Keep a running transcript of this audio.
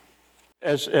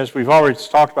As we've already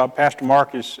talked about, Pastor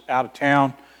Mark is out of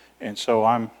town, and so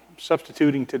I'm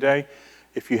substituting today.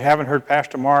 If you haven't heard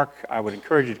Pastor Mark, I would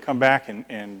encourage you to come back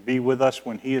and be with us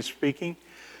when he is speaking.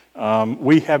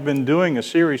 We have been doing a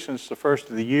series since the first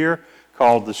of the year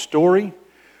called The Story,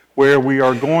 where we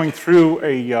are going through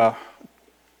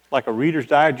like a Reader's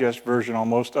Digest version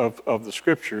almost of the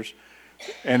Scriptures,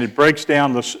 and it breaks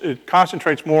down, it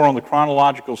concentrates more on the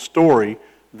chronological story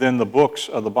than the books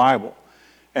of the Bible.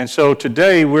 And so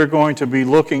today we're going to be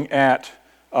looking at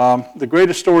the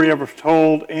greatest story ever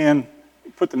told, and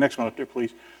put the next one up there,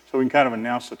 please, so we can kind of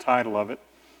announce the title of it.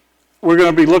 We're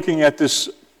going to be looking at this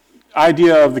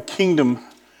idea of the kingdom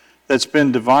that's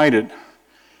been divided.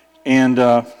 And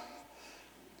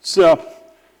so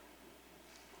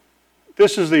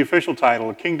this is the official title,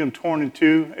 A Kingdom Torn in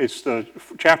Two. It's the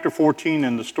chapter 14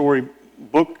 in the story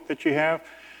book that you have.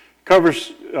 It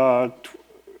covers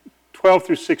 12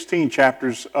 through 16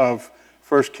 chapters of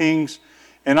 1 Kings.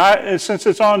 And since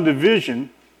it's on division,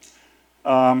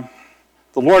 the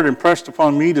Lord impressed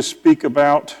upon me to speak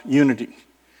about unity.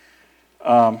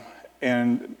 Rather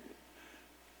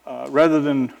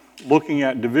than looking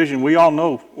at division, we all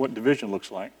know what division looks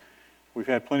like. We've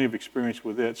had plenty of experience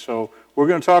with it. So we're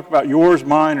going to talk about yours,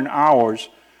 mine, and ours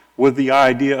with the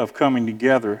idea of coming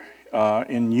together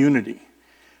in unity.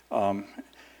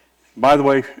 By the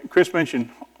way, Chris mentioned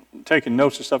taking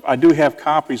notes and stuff. I do have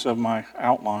copies of my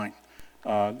outline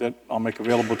that I'll make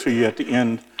available to you at the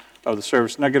end of the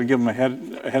service. I'm not going to give them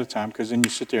ahead of time, because then you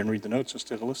sit there and read the notes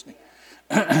instead of listening.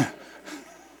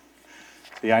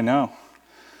 See, I know.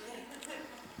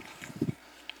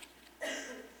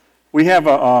 We have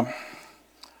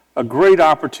a great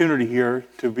opportunity here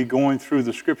to be going through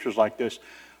the Scriptures like this.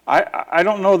 I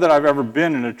don't know that I've ever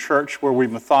been in a church where we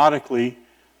methodically,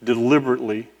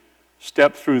 deliberately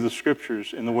step through the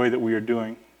Scriptures in the way that we are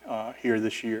doing here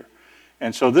this year.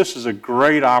 And so this is a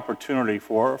great opportunity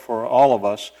for all of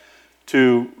us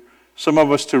some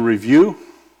of us to review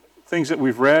things that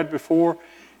we've read before,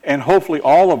 and hopefully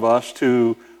all of us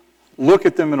to look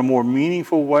at them in a more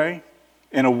meaningful way,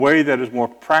 in a way that is more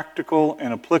practical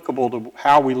and applicable to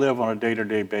how we live on a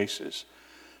day-to-day basis.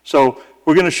 So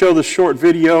we're going to show this short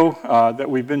video that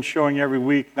we've been showing every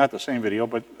week, not the same video,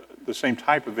 but the same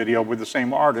type of video with the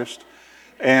same artist.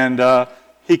 And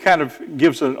he kind of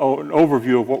gives an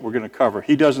overview of what we're going to cover.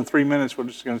 He does in 3 minutes what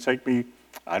it's going to take me,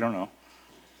 I don't know.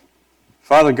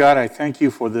 Father God, I thank you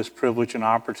for this privilege and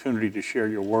opportunity to share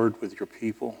your word with your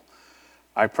people.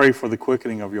 I pray for the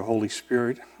quickening of your Holy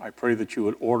Spirit. I pray that you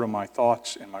would order my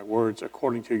thoughts and my words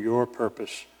according to your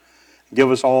purpose.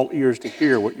 Give us all ears to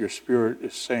hear what your Spirit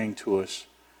is saying to us.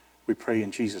 We pray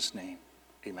in Jesus' name.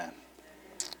 Amen.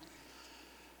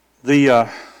 The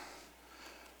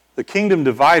kingdom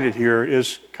divided here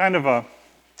is kind of a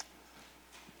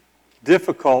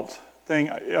difficult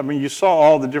thing. I mean, you saw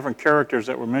all the different characters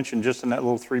that were mentioned just in that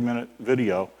little 3-minute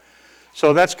video.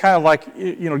 So that's kind of like,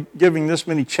 giving this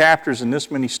many chapters and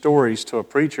this many stories to a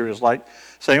preacher is like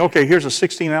saying, okay, here's a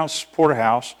 16-ounce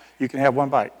porterhouse. You can have one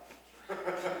bite.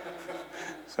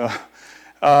 So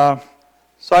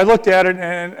I looked at it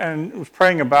and was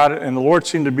praying about it, and the Lord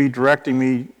seemed to be directing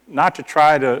me not to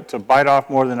try to bite off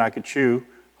more than I could chew,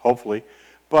 hopefully,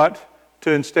 but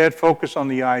to instead focus on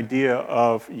the idea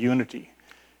of unity.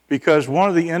 Because one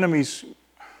of the enemy's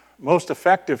most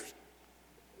effective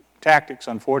tactics,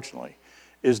 unfortunately,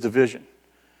 is division.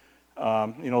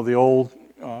 The old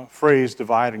phrase,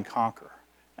 divide and conquer.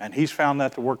 And he's found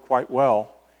that to work quite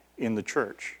well in the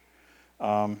church.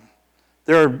 There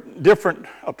are different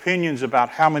opinions about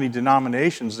how many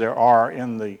denominations there are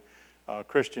in the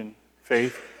Christian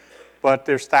faith, but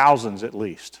there's thousands at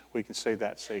least. We can say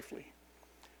that safely.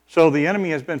 So the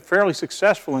enemy has been fairly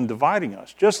successful in dividing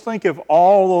us. Just think if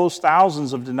all those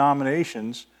thousands of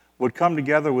denominations would come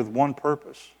together with one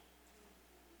purpose.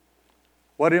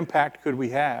 What impact could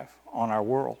we have on our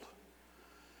world?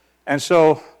 And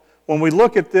so when we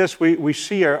look at this, we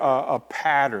see a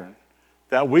pattern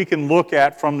that we can look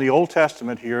at from the Old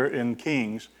Testament here in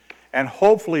Kings and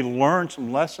hopefully learn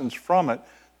some lessons from it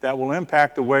that will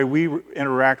impact the way we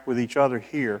interact with each other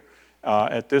here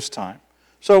at this time.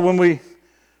 So when we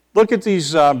look at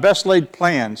these best laid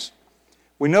plans,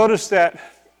 we notice that,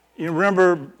 you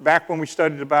remember back when we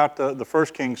studied about the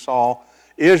first king, Saul,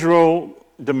 Israel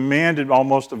demanded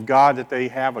almost of God that they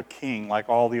have a king like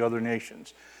all the other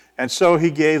nations. And so he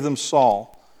gave them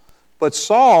Saul. But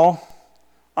Saul,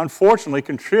 unfortunately,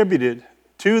 contributed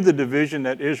to the division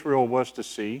that Israel was to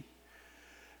see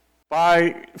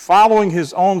by following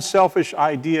his own selfish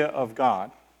idea of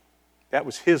God. That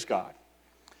was his God.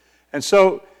 And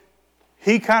so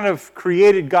he kind of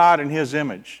created God in his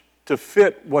image to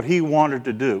fit what he wanted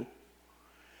to do.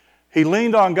 He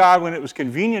leaned on God when it was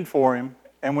convenient for him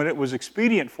and when it was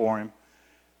expedient for him.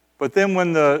 But then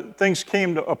when the things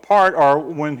came apart, or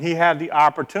when he had the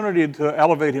opportunity to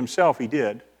elevate himself, he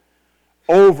did,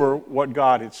 over what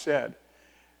God had said.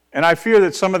 And I fear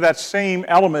that some of that same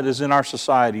element is in our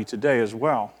society today as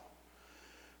well.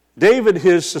 David,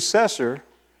 his successor,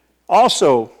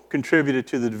 also contributed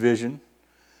to the division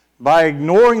by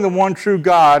ignoring the one true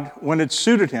God when it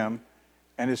suited him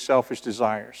and his selfish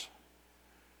desires.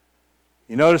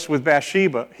 You notice with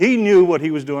Bathsheba, he knew what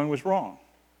he was doing was wrong.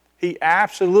 He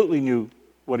absolutely knew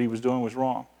what he was doing was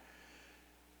wrong.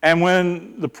 And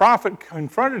when the prophet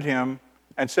confronted him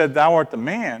and said, "Thou art the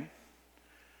man,"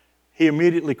 he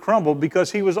immediately crumbled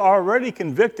because he was already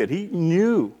convicted. He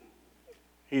knew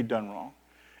he'd done wrong.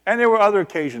 And there were other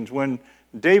occasions when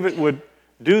David would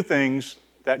do things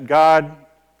that God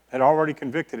had already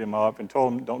convicted him of and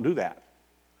told him, "Don't do that."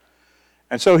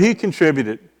 And so he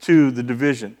contributed to the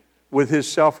division with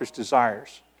his selfish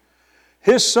desires.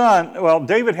 His son, well,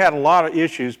 David had a lot of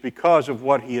issues because of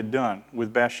what he had done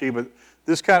with Bathsheba.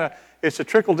 It's a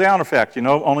trickle-down effect,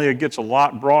 only it gets a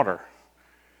lot broader.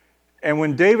 And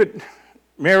when David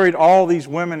married all these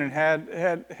women and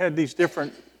had these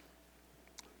different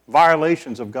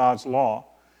violations of God's law,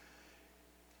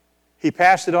 he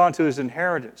passed it on to his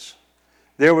inheritance.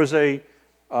 There was a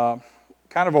kind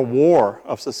of a war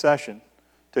of succession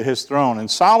to his throne.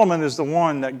 And Solomon is the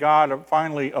one that God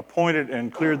finally appointed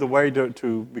and cleared the way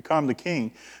to become the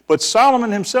king. But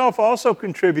Solomon himself also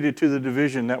contributed to the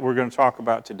division that we're going to talk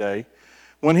about today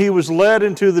when he was led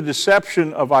into the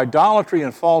deception of idolatry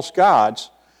and false gods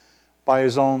by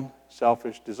his own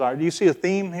selfish desire. Do you see a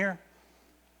theme here?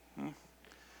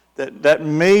 That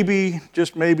maybe,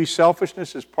 just maybe,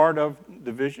 selfishness is part of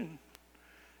division.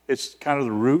 It's kind of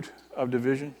the root of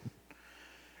division.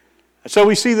 So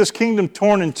we see this kingdom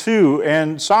torn in two,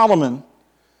 and Solomon,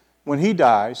 when he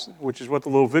dies, which is what the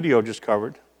little video just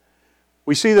covered,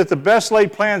 we see that the best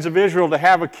laid plans of Israel to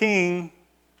have a king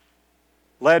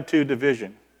led to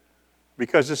division.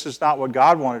 Because this is not what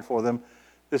God wanted for them,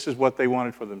 this is what they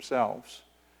wanted for themselves.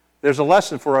 There's a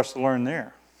lesson for us to learn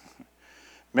there.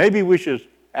 Maybe we should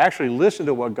actually listen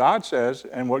to what God says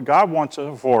and what God wants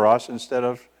for us instead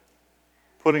of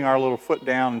putting our little foot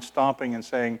down and stomping and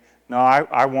saying, "No,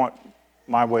 I want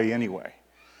my way anyway."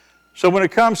 So when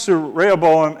it comes to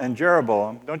Rehoboam and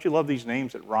Jeroboam, don't you love these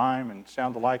names that rhyme and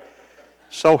sound alike?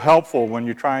 So helpful when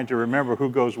you're trying to remember who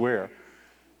goes where.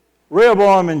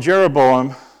 Rehoboam and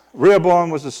Jeroboam. Rehoboam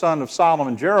was the son of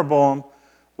Solomon. Jeroboam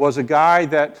was a guy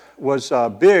that was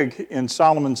big in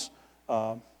Solomon's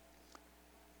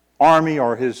army,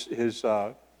 or his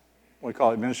what we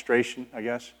call administration, I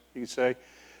guess you could say.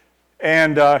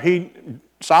 And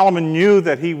Solomon knew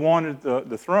that he wanted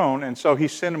the throne, and so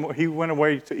he went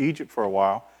away to Egypt for a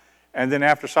while. And then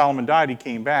after Solomon died, he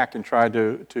came back and tried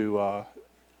to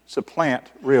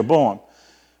supplant Rehoboam.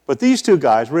 But these two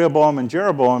guys, Rehoboam and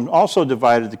Jeroboam, also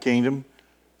divided the kingdom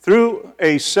through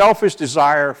a selfish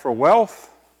desire for wealth,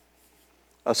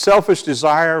 a selfish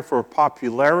desire for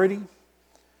popularity,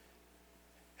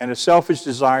 and a selfish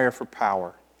desire for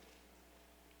power.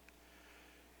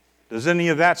 Does any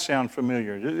of that sound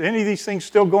familiar? Are any of these things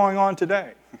still going on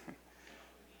today?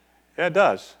 Yeah, it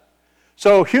does.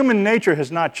 So human nature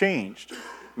has not changed.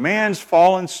 Man's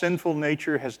fallen, sinful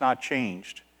nature has not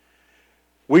changed.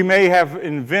 We may have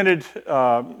invented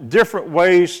different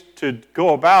ways to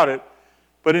go about it,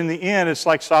 but in the end, it's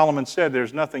like Solomon said,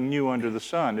 there's nothing new under the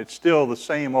sun. It's still the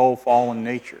same old fallen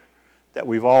nature that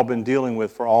we've all been dealing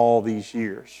with for all these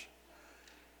years.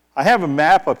 I have a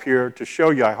map up here to show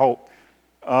you, I hope,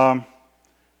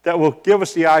 that will give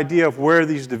us the idea of where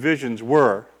these divisions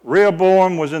were.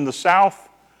 Rehoboam was in the south,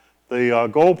 the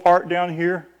gold part down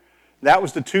here. That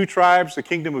was the two tribes, the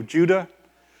kingdom of Judah,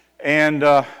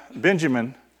 and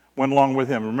Benjamin went along with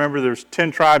him. Remember, there's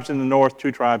 10 tribes in the north,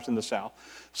 2 tribes in the south.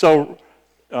 So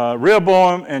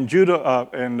Rehoboam and Judah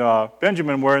and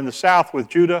Benjamin were in the south with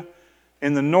Judah.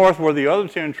 In the north were the other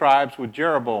 10 tribes with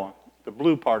Jeroboam, the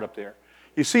blue part up there.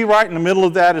 You see right in the middle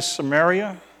of that is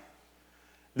Samaria.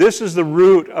 This is the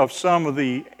root of some of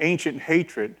the ancient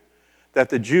hatred that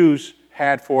the Jews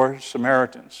had for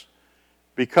Samaritans.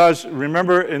 Because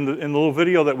remember in the little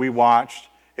video that we watched,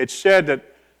 it said that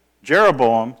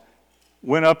Jeroboam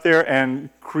went up there and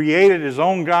created his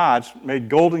own gods, made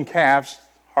golden calves,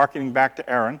 hearkening back to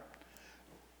Aaron,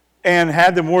 and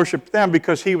had them worship them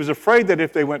because he was afraid that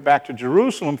if they went back to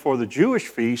Jerusalem for the Jewish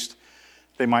feast,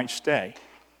 they might stay.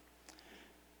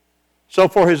 So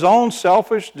for his own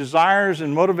selfish desires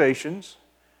and motivations,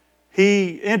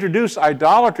 he introduced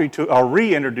idolatry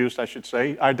reintroduced,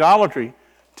 idolatry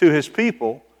to his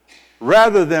people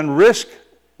rather than risk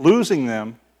losing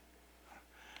them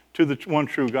to the one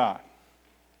true God.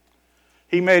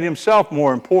 He made himself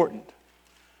more important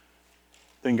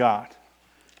than God.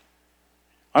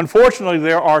 Unfortunately,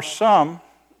 there are some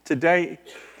today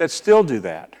that still do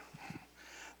that.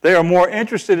 They are more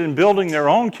interested in building their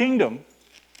own kingdom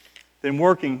than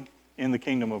working in the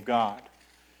kingdom of God.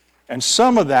 And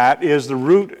some of that is the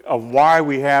root of why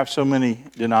we have so many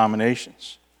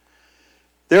denominations.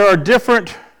 There are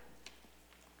different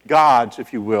gods,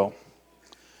 if you will.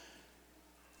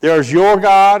 There's your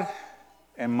God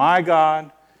and my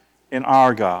God and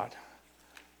our God.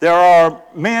 There are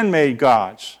man-made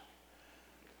gods.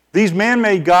 These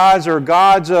man-made gods are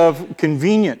gods of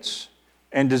convenience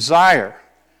and desire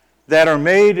that are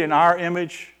made in our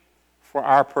image for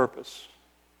our purpose.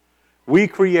 We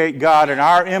create God in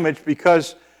our image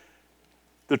because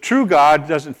the true God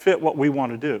doesn't fit what we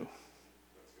want to do.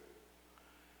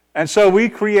 And so we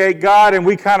create God and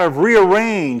we kind of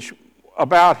rearrange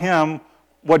about him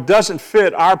what doesn't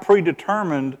fit our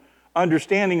predetermined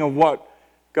understanding of what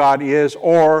God is,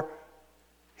 or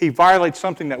he violates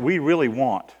something that we really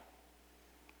want.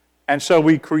 And so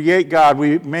we create God,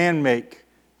 we man-make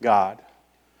God.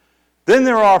 Then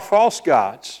there are false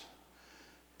gods.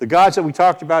 The gods that we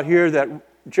talked about here that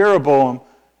Jeroboam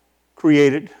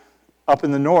created up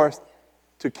in the north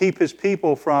to keep his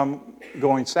people from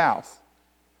going south.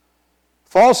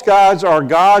 False gods are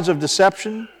gods of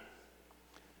deception,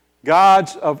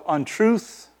 gods of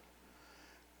untruth,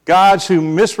 gods who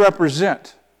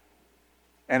misrepresent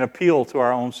and appeal to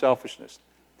our own selfishness.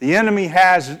 The enemy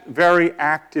has very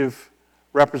active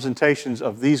representations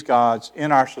of these gods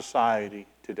in our society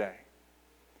today.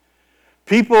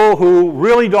 People who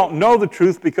really don't know the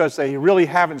truth because they really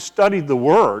haven't studied the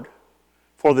Word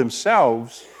for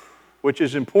themselves, which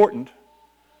is important.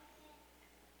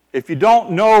 If you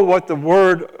don't know what the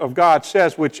Word of God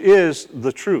says, which is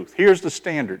the truth, here's the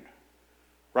standard,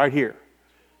 right here.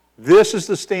 This is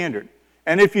the standard.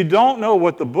 And if you don't know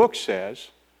what the book says,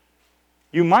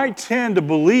 you might tend to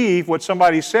believe what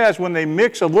somebody says when they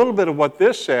mix a little bit of what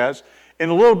this says and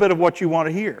a little bit of what you want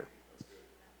to hear.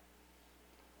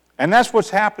 And that's what's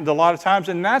happened a lot of times,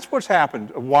 and that's what's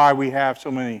happened why we have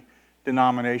so many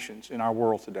denominations in our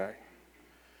world today.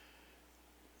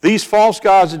 These false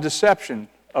gods of deception,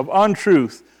 of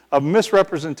untruth, of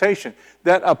misrepresentation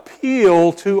that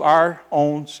appeal to our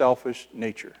own selfish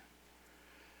nature.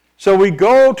 So we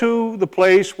go to the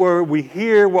place where we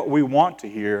hear what we want to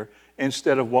hear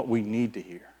instead of what we need to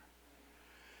hear.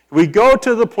 We go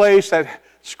to the place that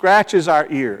scratches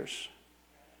our ears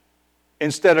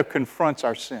instead of confronts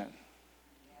our sin.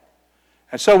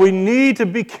 And so we need to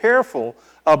be careful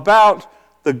about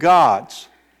the gods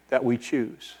that we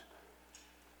choose.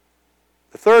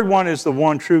 The third one is the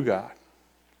one true God.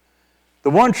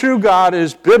 The one true God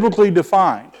is biblically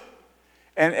defined,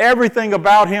 and everything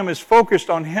about him is focused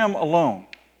on him alone.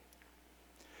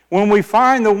 When we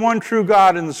find the one true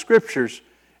God in the Scriptures,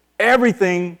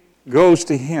 everything goes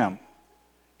to him.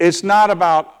 It's not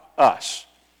about us.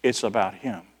 It's about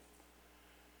him.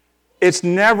 It's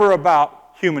never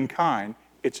about humankind.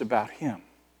 It's about him.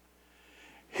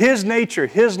 His nature,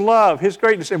 his love, his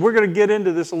greatness, and we're going to get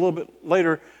into this a little bit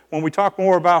later when we talk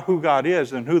more about who God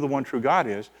is and who the one true God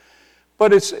is.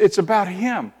 But it's about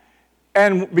him.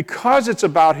 And because it's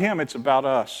about him, it's about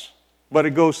us. But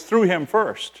it goes through him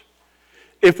first.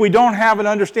 If we don't have an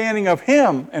understanding of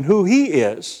him and who he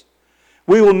is,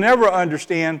 we will never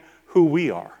understand who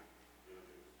we are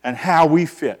and how we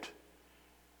fit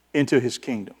into his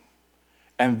kingdom.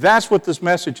 And that's what this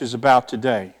message is about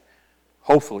today,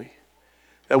 hopefully.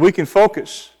 That we can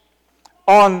focus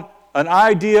on an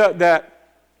idea that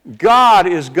God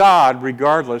is God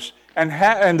regardless,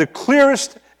 and the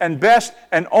clearest and best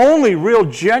and only real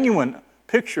genuine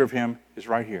picture of him is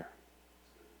right here.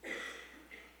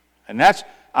 And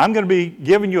I'm going to be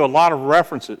giving you a lot of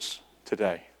references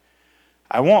today.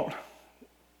 I won't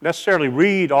necessarily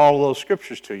read all of those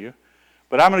scriptures to you,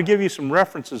 but I'm going to give you some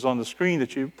references on the screen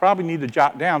that you probably need to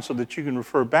jot down so that you can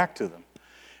refer back to them.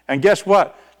 And guess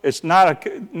what? It's not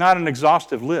an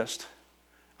exhaustive list.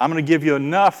 I'm going to give you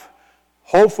enough,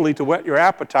 hopefully, to whet your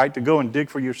appetite to go and dig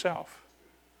for yourself.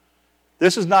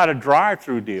 This is not a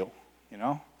drive-through deal,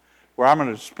 where I'm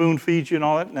going to spoon feed you and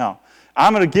all that. No.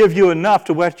 I'm going to give you enough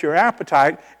to whet your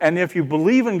appetite, and if you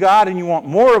believe in God and you want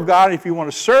more of God, if you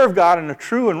want to serve God in a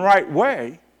true and right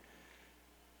way,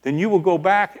 then you will go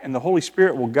back and the Holy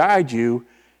Spirit will guide you,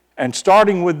 and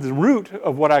starting with the root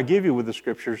of what I give you with the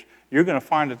Scriptures, you're going to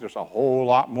find that there's a whole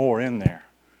lot more in there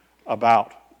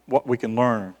about what we can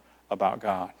learn about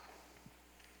God.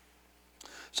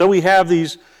 So we have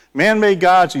these Man-made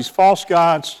gods, these false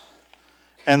gods,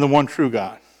 and the one true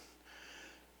God.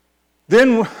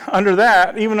 Then under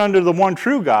that, even under the one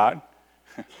true God,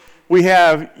 we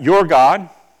have your God,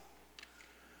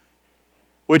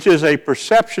 which is a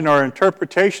perception or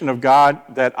interpretation of God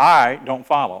that I don't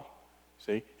follow.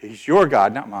 See, he's your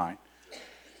God, not mine.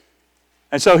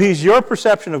 And so he's your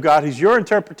perception of God, he's your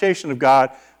interpretation of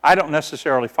God. I don't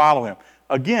necessarily follow him.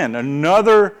 Again,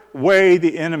 another way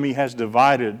the enemy has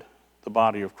divided the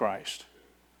body of Christ.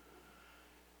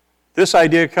 This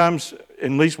idea comes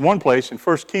in at least one place in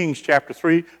 1 Kings chapter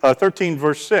 13,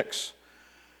 verse 6.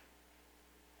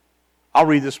 I'll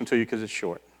read this one to you because it's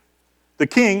short. The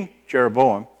king,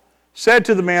 Jeroboam, said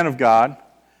to the man of God,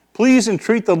 "Please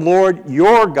entreat the Lord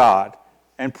your God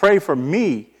and pray for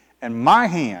me and my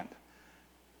hand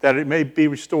that it may be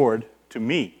restored to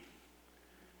me."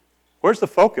 Where's the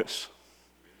focus?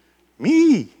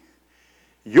 Me.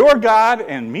 Your God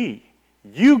and me.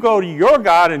 You go to your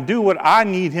God and do what I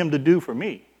need him to do for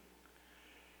me.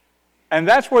 And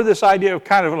that's where this idea of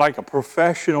kind of like a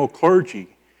professional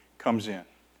clergy comes in.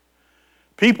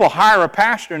 People hire a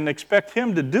pastor and expect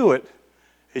him to do it.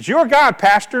 It's your God,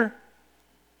 pastor.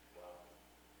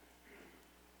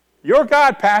 Your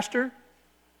God, pastor.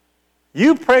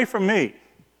 You pray for me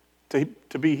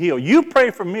to be healed. You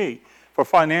pray for me for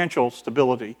financial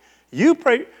stability. You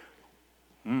pray.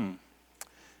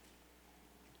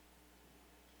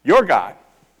 Your God.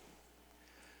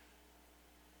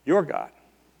 Your God.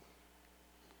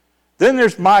 Then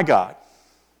there's my God.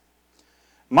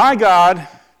 My God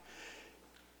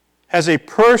has a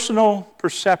personal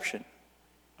perception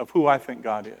of who I think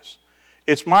God is.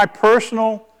 It's my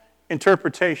personal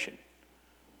interpretation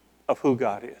of who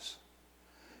God is.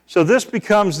 So this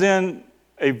becomes then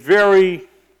a very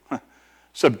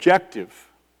subjective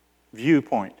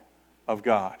viewpoint of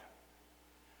God.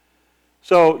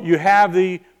 So you have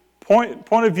the point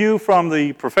of view from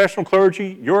the professional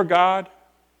clergy, your God.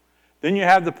 Then you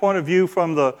have the point of view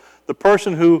from the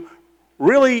person who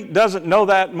really doesn't know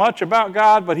that much about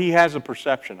God, but he has a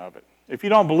perception of it. If you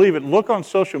don't believe it, look on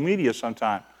social media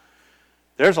sometime.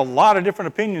 There's a lot of different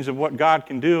opinions of what God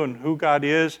can do and who God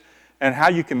is and how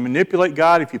you can manipulate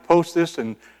God. If you post this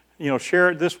and share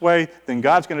it this way, then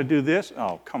God's going to do this.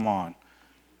 Oh, come on.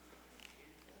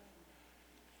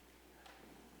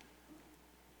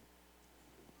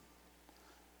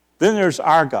 Then there's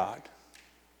our God.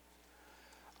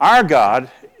 Our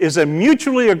God is a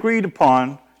mutually agreed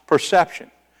upon perception.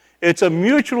 It's a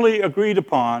mutually agreed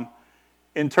upon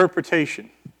interpretation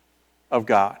of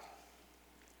God.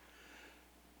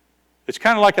 It's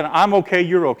kind of like an I'm okay,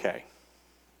 you're okay.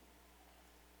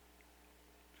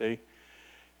 See?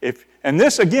 And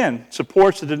this, again,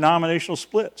 supports the denominational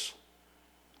splits.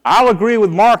 I'll agree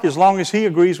with Mark as long as he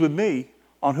agrees with me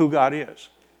on who God is.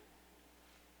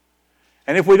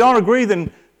 And if we don't agree,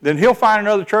 then he'll find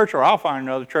another church or I'll find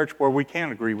another church where we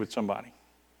can agree with somebody.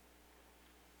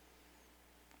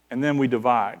 And then we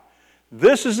divide.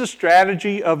 This is the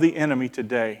strategy of the enemy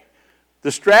today.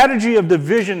 The strategy of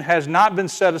division has not been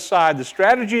set aside. The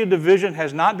strategy of division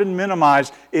has not been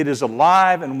minimized. It is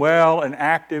alive and well and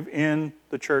active in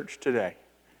the church today.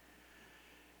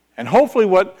 And hopefully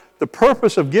what the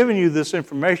purpose of giving you this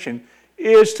information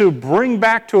is to bring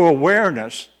back to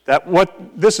awareness that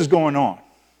this is going on.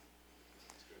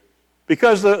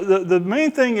 Because the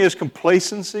main thing is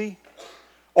complacency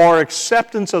or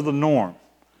acceptance of the norm.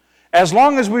 As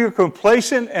long as we are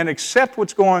complacent and accept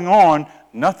what's going on,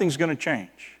 nothing's going to change.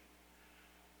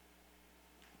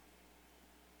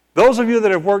 Those of you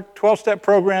that have worked 12-step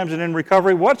programs and in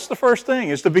recovery, what's the first thing?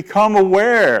 Is to become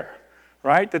aware,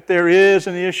 right, that there is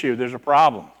an issue, there's a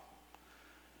problem.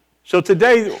 So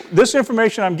today, this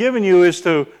information I'm giving you is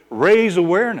to raise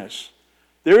awareness.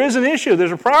 There is an issue,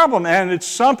 there's a problem, and it's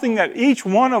something that each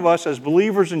one of us as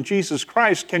believers in Jesus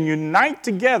Christ can unite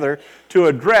together to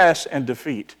address and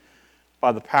defeat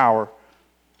by the power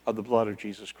of the blood of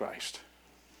Jesus Christ.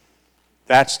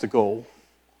 That's the goal.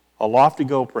 A lofty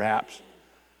goal, perhaps,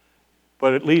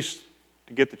 but at least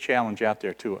to get the challenge out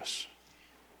there to us.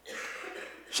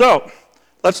 So,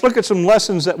 let's look at some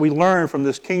lessons that we learn from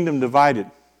this kingdom divided.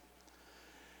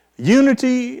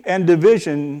 Unity and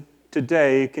division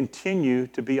today continue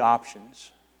to be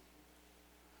options.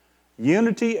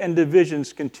 Unity and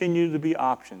divisions continue to be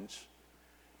options.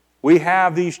 We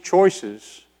have these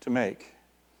choices to make.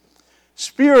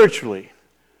 Spiritually,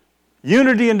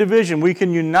 unity and division, we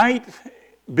can unite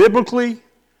biblically,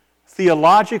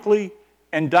 theologically,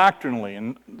 and doctrinally.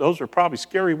 And those are probably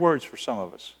scary words for some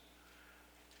of us.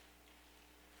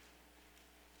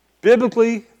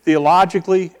 Biblically,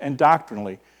 theologically, and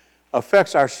doctrinally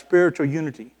affects our spiritual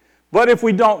unity. But if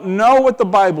we don't know what the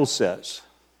Bible says,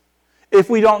 if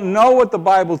we don't know what the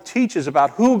Bible teaches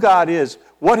about who God is,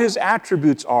 what His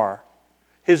attributes are,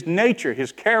 His nature,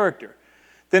 His character,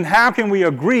 then how can we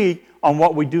agree on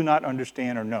what we do not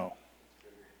understand or know?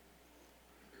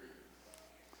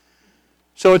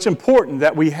 So it's important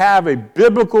that we have a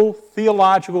biblical,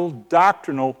 theological,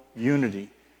 doctrinal unity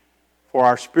for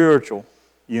our spiritual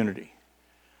unity.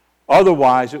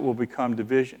 Otherwise, it will become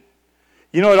division.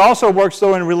 You know, it also works,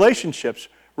 though, in relationships.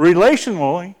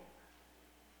 Relationally,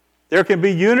 there can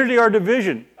be unity or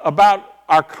division about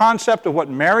our concept of what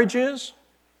marriage is,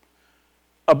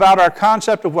 about our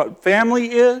concept of what family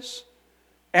is,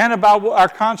 and about our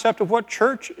concept of what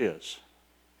church is.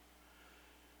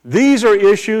 These are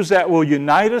issues that will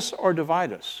unite us or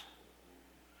divide us.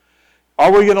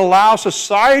 Are we going to allow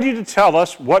society to tell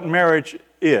us what marriage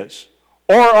is?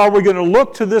 Or are we going to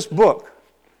look to this book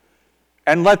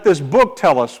and let this book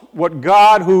tell us what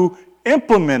God, who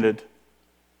implemented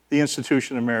the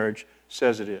institution of marriage,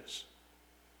 says it is?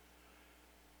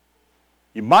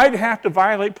 You might have to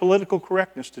violate political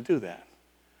correctness to do that.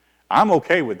 I'm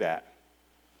okay with that.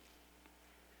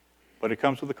 But it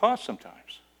comes with a cost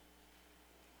sometimes.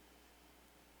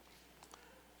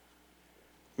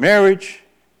 Marriage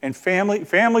and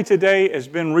family today has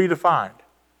been redefined.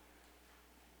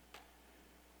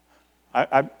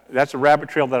 That's a rabbit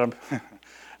trail that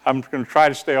I'm going to try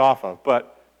to stay off of.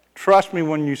 But trust me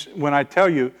when I tell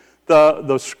you,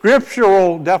 the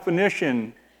scriptural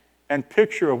definition and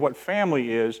picture of what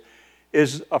family is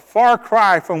a far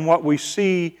cry from what we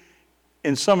see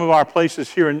in some of our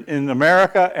places here in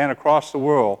America and across the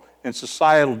world in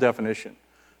societal definition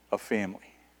of family.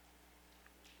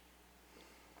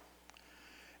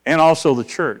 And also the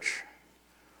church.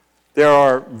 There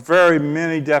are very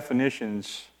many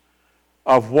definitions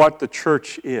of what the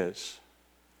church is.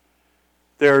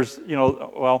 There's,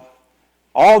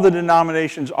 all the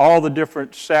denominations, all the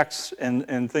different sects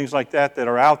and things like that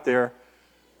are out there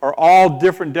are all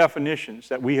different definitions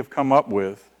that we have come up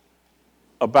with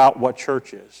about what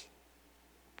church is.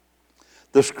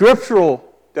 The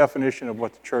scriptural definition of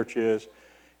what the church is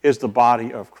the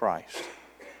body of Christ.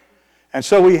 And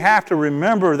so we have to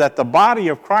remember that the body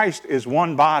of Christ is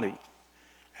one body.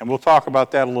 And we'll talk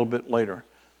about that a little bit later.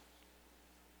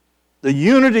 The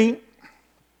unity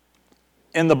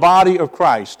in the body of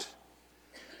Christ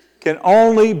can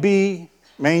only be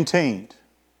maintained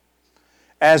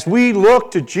as we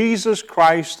look to Jesus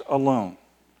Christ alone.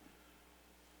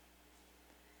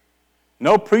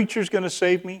 No preacher is going to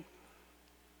save me.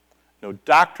 No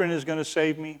doctrine is going to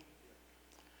save me.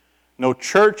 No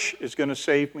church is going to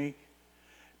save me.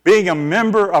 Being a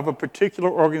member of a particular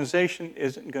organization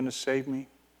isn't going to save me.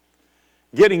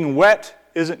 Getting wet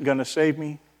isn't going to save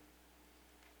me.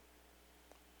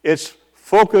 It's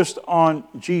focused on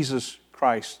Jesus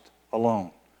Christ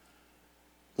alone.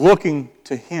 Looking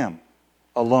to Him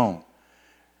alone.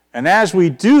 And as we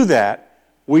do that,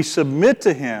 we submit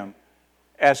to Him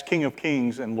as King of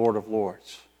Kings and Lord of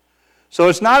Lords. So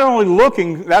it's not only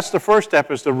looking, that's the first step,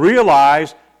 is to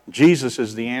realize Jesus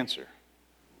is the answer.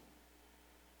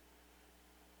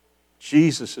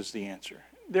 Jesus is the answer.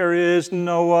 There is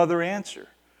no other answer.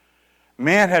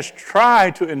 Man has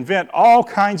tried to invent all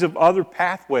kinds of other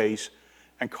pathways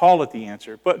and call it the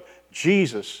answer, but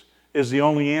Jesus is the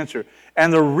only answer.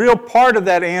 And the real part of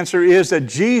that answer is that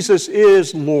Jesus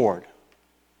is Lord.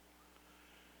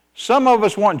 Some of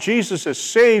us want Jesus as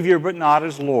Savior, but not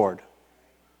as Lord.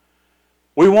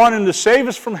 We want Him to save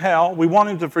us from hell. We want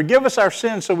Him to forgive us our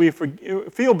sins so we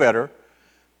feel better.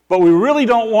 But we really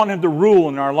don't want Him to rule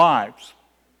in our lives.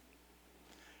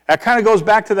 That kind of goes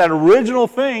back to that original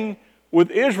thing with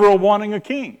Israel wanting a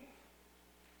king.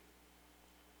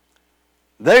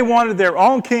 They wanted their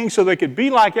own king so they could be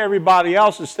like everybody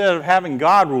else instead of having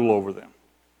God rule over them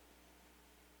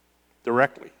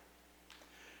directly.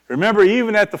 Remember,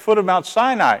 even at the foot of Mount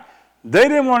Sinai, they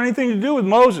didn't want anything to do with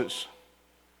Moses.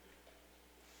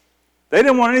 They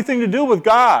didn't want anything to do with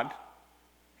God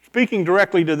speaking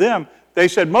directly to them. They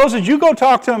said, Moses, you go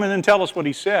talk to him and then tell us what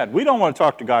he said. We don't want to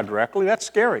talk to God directly. That's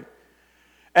scary.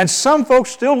 And some folks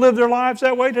still live their lives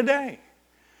that way today.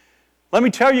 Let me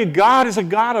tell you, God is a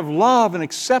God of love and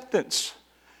acceptance.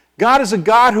 God is a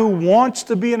God who wants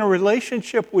to be in a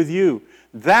relationship with you.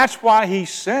 That's why He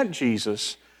sent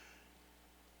Jesus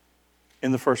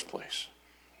in the first place.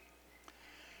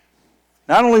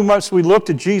 Not only must we look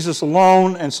to Jesus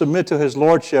alone and submit to His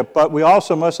lordship, but we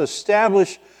also must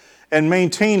establish and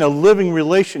maintain a living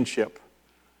relationship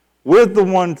with the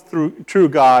one true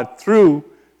God through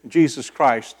Jesus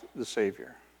Christ, the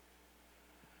Savior.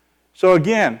 So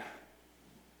again,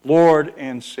 Lord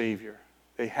and Savior,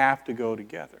 they have to go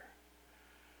together.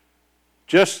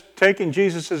 Just taking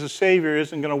Jesus as a Savior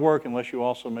isn't going to work unless you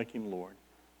also make Him Lord.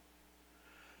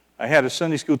 I had a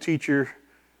Sunday school teacher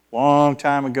a long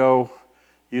time ago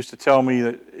used to tell me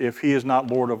that if He is not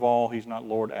Lord of all, He's not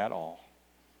Lord at all.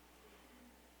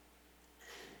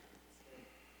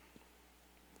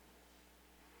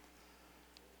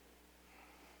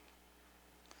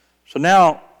 So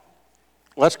now,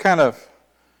 let's I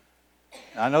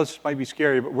know this might be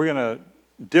scary, but we're going to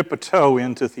dip a toe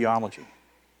into theology.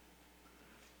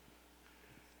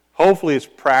 Hopefully it's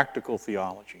practical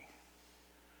theology.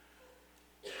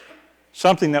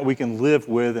 Something that we can live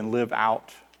with and live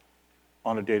out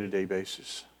on a day-to-day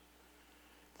basis.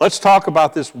 Let's talk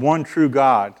about this one true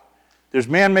God. There's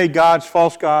man-made gods,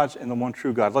 false gods, and the one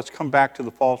true God. Let's come back to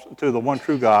the one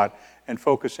true God and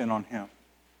focus in on Him.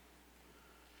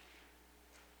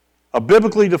 A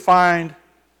biblically defined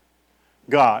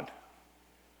God.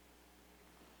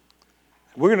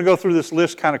 We're going to go through this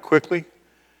list kind of quickly,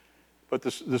 but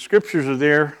the scriptures are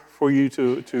there for you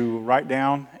to write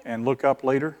down and look up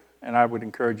later, and I would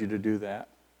encourage you to do that.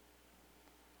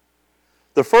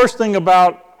 The first thing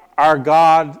about our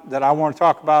God that I want to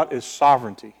talk about is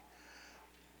sovereignty.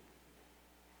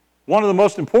 One of the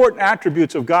most important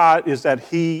attributes of God is that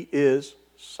He is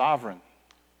sovereign.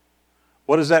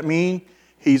 What does that mean?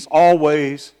 He's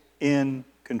always in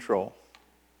control.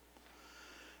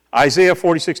 Isaiah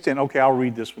 46:10. Okay, I'll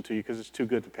read this one to you because it's too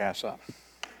good to pass up.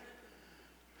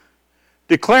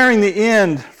 Declaring the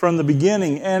end from the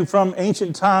beginning and from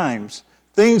ancient times,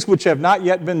 things which have not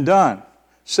yet been done,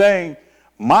 saying,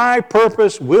 my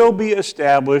purpose will be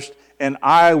established, and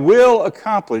I will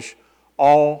accomplish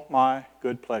all my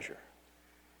good pleasure.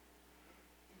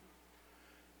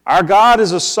 Our God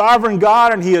is a sovereign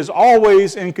God, and He is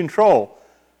always in control.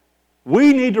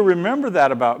 We need to remember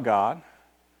that about God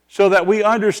so that we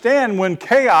understand when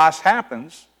chaos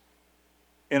happens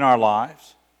in our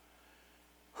lives,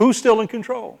 who's still in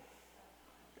control?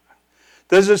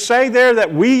 Does it say there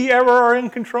that we ever are in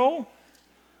control?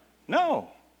 No.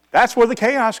 That's where the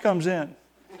chaos comes in.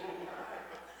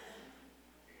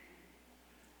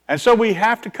 And so we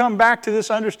have to come back to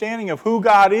this understanding of who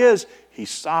God is.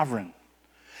 He's sovereign.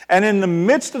 And in the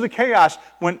midst of the chaos,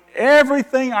 when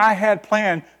everything I had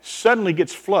planned suddenly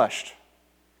gets flushed,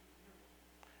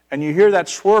 and you hear that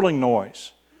swirling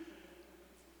noise,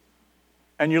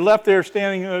 and you're left there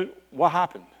standing, what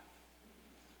happened?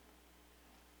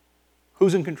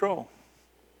 Who's in control?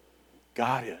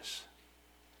 God is.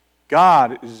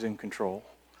 God is in control.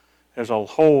 There's a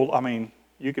whole,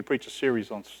 you could preach a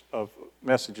series of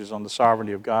messages on the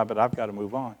sovereignty of God, but I've got to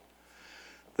move on.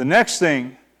 The next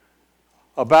thing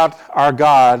about our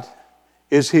God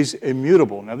is He's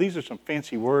immutable. Now, these are some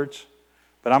fancy words,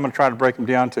 but I'm going to try to break them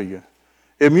down to you.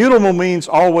 Immutable means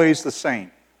always the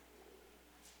same.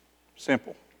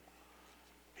 Simple.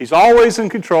 He's always in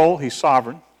control. He's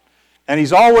sovereign. And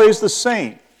He's always the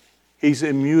same. He's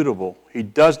immutable. He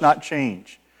does not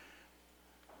change.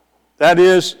 That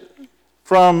is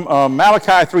from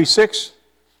Malachi 3:6.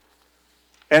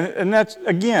 And that's,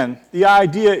 again, the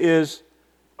idea is,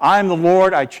 I am the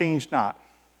Lord, I change not.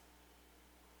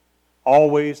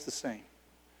 Always the same.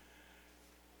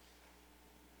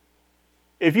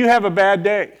 If you have a bad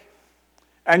day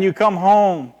and you come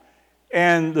home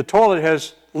and the toilet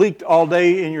has leaked all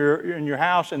day in your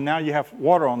house and now you have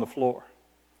water on the floor,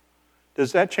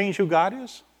 does that change who God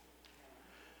is?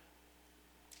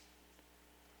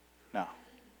 No.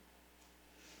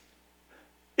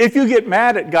 If you get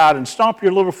mad at God and stomp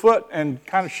your little foot and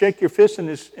kind of shake your fist in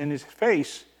his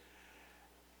face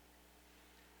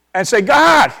and say,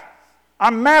 God,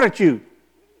 I'm mad at you,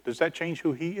 does that change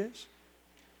who He is?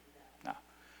 No. It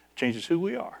changes who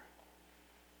we are.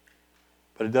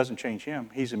 But it doesn't change Him.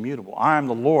 He's immutable. I am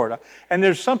the Lord. And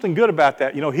there's something good about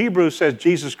that. Hebrews says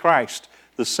Jesus Christ,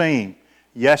 the same,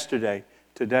 yesterday,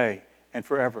 today, and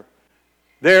forever.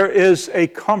 There is a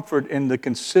comfort in the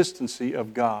consistency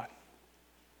of God.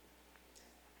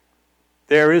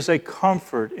 There is a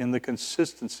comfort in the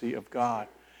consistency of God.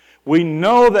 We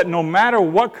know that no matter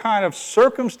what kind of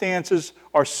circumstances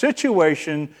or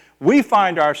situation we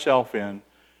find ourselves in,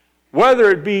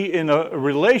 whether it be in a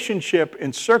relationship,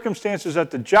 in circumstances at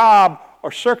the job,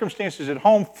 or circumstances at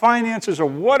home, finances, or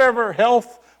whatever,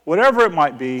 health, whatever it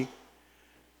might be,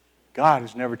 God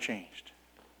has never changed.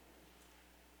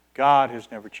 God has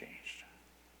never changed.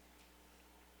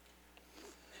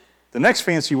 The next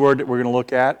fancy word that we're going to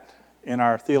look at in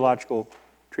our theological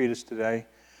treatise today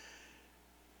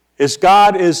is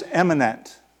God is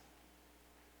eminent.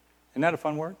 Isn't that a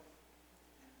fun word?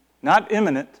 Not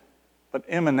imminent, but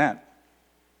eminent.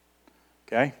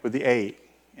 Okay, with the A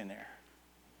in there.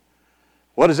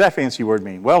 What does that fancy word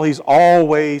mean? Well, He's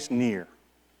always near.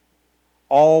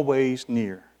 Always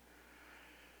near.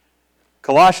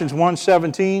 Colossians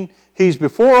 1:17, He's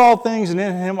before all things, and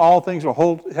in Him all things are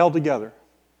held together.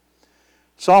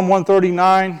 Psalm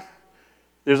 139,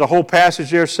 there's a whole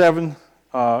passage there, 7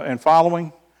 and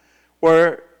following,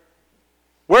 where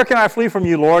can I flee from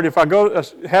you, Lord? If I go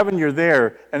to heaven, you're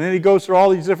there. And then he goes through all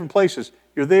these different places.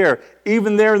 You're there.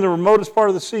 Even there in the remotest part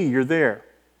of the sea, you're there.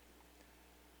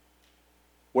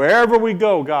 Wherever we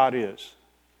go, God is.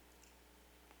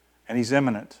 And He's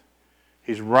imminent.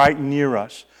 He's right near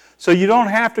us. So you don't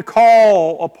have to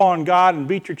call upon God and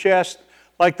beat your chest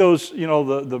like those,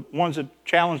 the ones that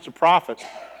challenged the prophets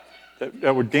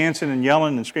that were dancing and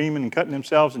yelling and screaming and cutting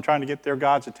themselves and trying to get their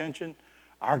God's attention.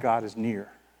 Our God is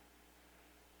near.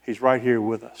 He's right here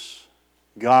with us.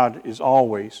 God is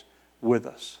always with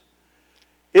us.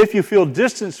 If you feel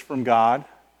distance from God,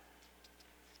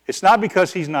 it's not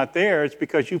because He's not there, it's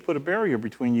because you put a barrier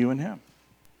between you and Him.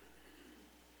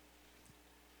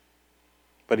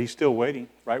 But He's still waiting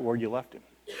right where you left Him.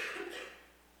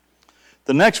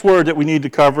 The next word that we need to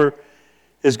cover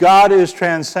is God is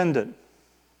transcendent.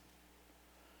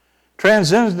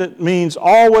 Transcendent means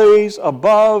always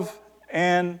above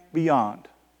and beyond.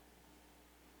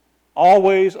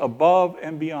 Always above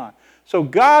and beyond. So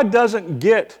God doesn't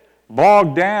get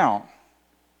bogged down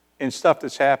in stuff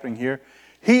that's happening here.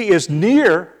 He is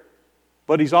near,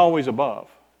 but He's always above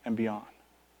and beyond.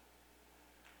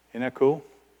 Isn't that cool?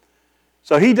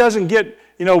 So He doesn't get,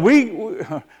 we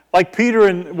like Peter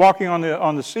and walking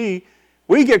on the sea,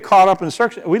 we get caught up in the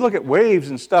circumstances. We look at waves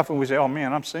and stuff and we say, oh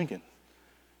man, I'm sinking.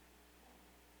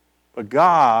 But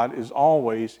God is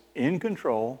always in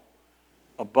control,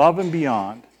 above and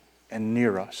beyond, and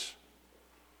near us.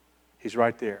 He's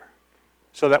right there.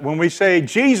 So that when we say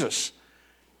Jesus,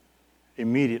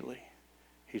 immediately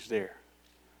He's there.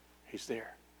 He's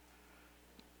there.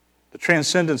 The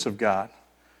transcendence of God.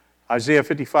 Isaiah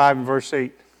 55 and verse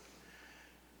 8.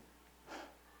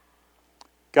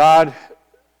 God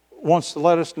wants to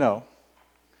let us know,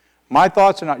 my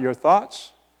thoughts are not your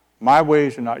thoughts, my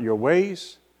ways are not your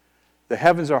ways. The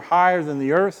heavens are higher than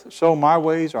the earth, so my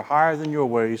ways are higher than your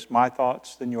ways, my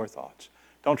thoughts than your thoughts.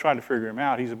 Don't try to figure Him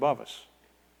out. He's above us.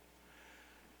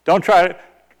 Don't try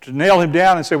to nail Him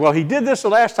down and say, well, He did this the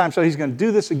last time, so He's going to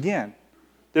do this again.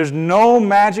 There's no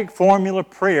magic formula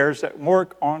prayers that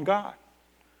work on God.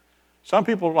 Some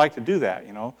people like to do that,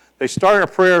 They start a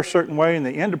prayer a certain way and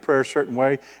they end a prayer a certain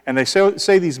way, and they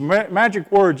say these magic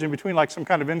words in between like some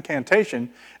kind of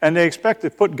incantation, and they expect to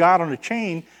put God on a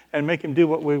chain and make Him do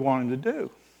what we want Him to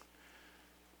do.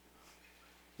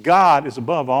 God is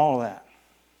above all of that.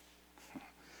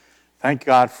 Thank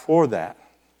God for that.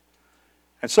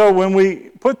 And so when we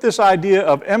put this idea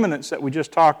of immanence that we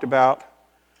just talked about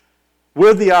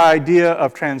with the idea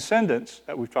of transcendence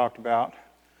that we've talked about,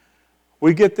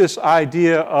 we get this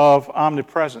idea of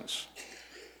omnipresence.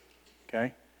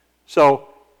 Okay? So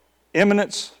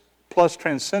immanence plus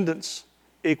transcendence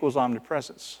equals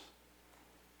omnipresence.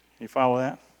 Can you follow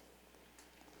that?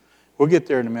 We'll get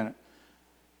there in a minute.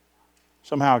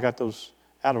 Somehow I got those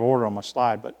out of order on my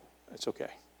slide, but it's okay.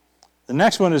 The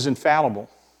next one is infallible.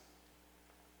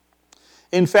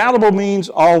 Infallible means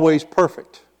always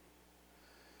perfect.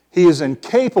 He is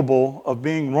incapable of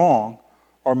being wrong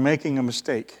or making a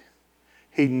mistake.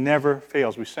 He never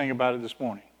fails. We sang about it this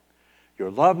morning. Your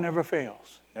love never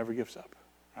fails, never gives up.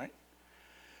 Right?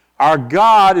 Our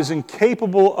God is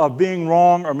incapable of being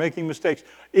wrong or making mistakes,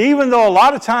 even though a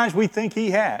lot of times we think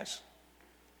He has.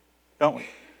 Don't we?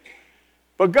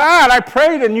 But God, I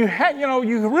prayed and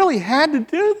you really had to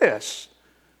do this.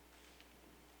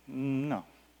 No.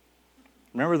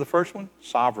 Remember the first one?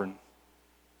 Sovereign.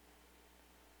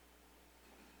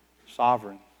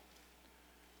 Sovereign.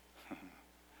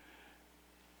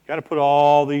 You've got to put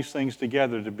all these things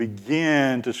together to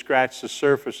begin to scratch the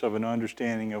surface of an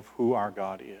understanding of who our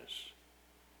God is.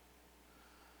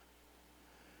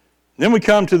 Then we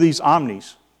come to these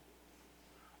omnis.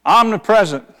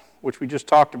 Omnipresent, which we just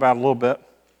talked about a little bit.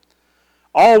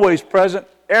 Always present,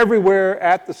 everywhere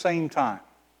at the same time.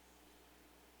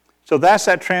 So that's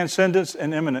that transcendence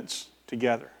and immanence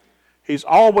together. He's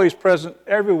always present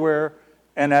everywhere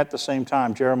and at the same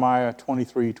time. Jeremiah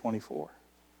 23:24.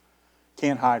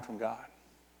 Can't hide from God.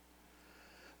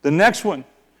 The next one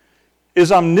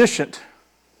is omniscient.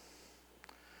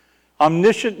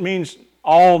 Omniscient means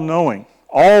all-knowing,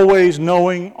 always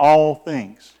knowing all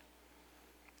things.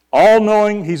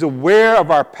 All-knowing, He's aware of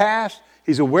our past,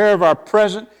 He's aware of our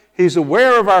present, He's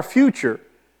aware of our future.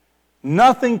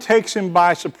 Nothing takes Him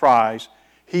by surprise.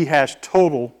 He has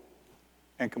total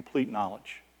and complete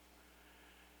knowledge.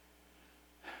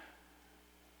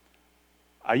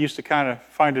 I used to kind of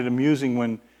find it amusing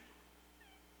when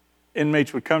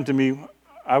inmates would come to me.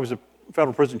 I was a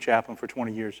federal prison chaplain for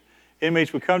 20 years.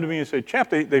 Inmates would come to me and say, "Chap,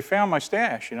 they found my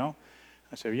stash, you know."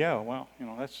 I said, "Yeah, well, you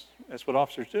know, that's what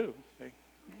officers do.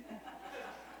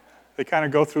 They kind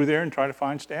of go through there and try to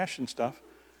find stash and stuff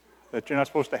that you're not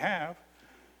supposed to have."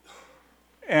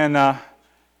 And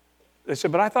they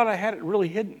said, "But I thought I had it really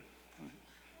hidden."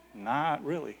 Not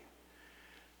really.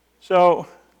 So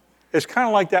it's kind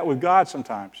of like that with God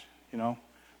sometimes, you know.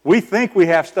 We think we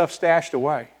have stuff stashed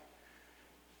away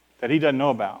that He doesn't know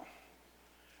about.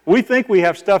 We think we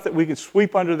have stuff that we can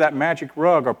sweep under that magic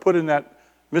rug or put in that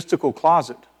mystical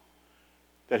closet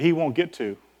that He won't get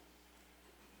to.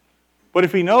 But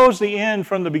if He knows the end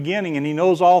from the beginning and He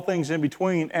knows all things in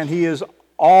between and He is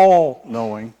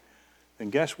all-knowing, then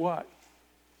guess what?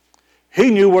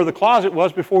 He knew where the closet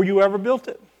was before you ever built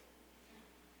it.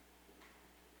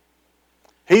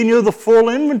 He knew the full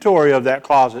inventory of that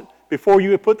closet before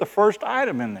you had put the first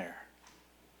item in there.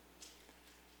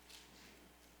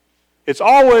 It's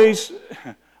always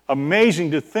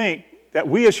amazing to think that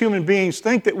we as human beings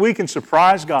think that we can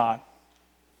surprise God.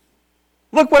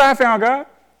 Look what I found, God.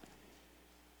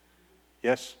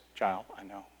 Yes, child, I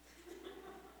know.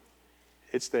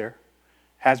 It's there,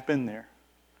 has been there,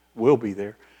 will be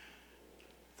there.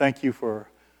 Thank you for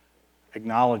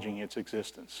acknowledging its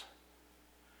existence,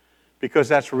 because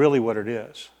that's really what it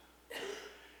is.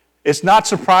 It's not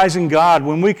surprising God.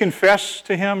 When we confess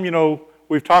to Him, you know,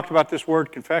 we've talked about this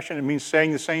word confession. It means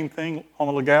saying the same thing,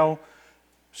 homologeo,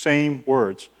 same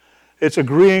words. It's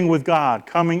agreeing with God,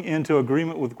 coming into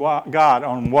agreement with God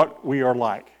on what we are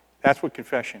like. That's what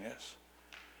confession is.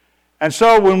 And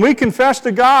so when we confess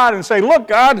to God and say, "Look,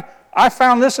 God, I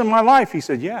found this in my life," He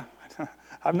said, "Yeah,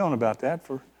 I've known about that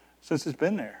since it's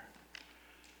been there."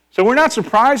 So we're not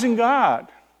surprising God.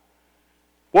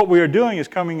 What we are doing is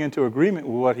coming into agreement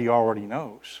with what He already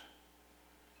knows.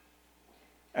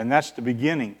 And that's the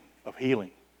beginning of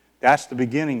healing. That's the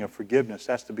beginning of forgiveness.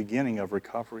 That's the beginning of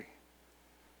recovery.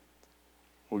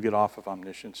 We'll get off of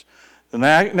omniscience. The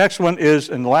next one is,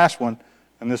 and the last one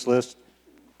on this list,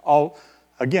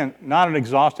 again, not an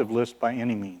exhaustive list by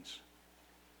any means.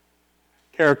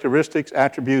 Characteristics,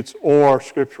 attributes, or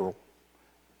scriptural.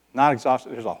 Not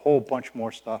exhaustive. There's a whole bunch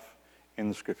more stuff in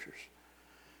the Scriptures.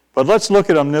 But let's look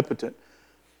at omnipotent.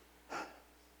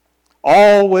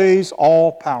 Always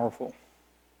all-powerful.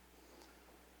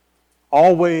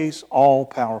 Always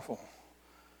all-powerful.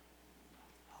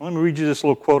 Let me read you this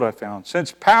little quote I found.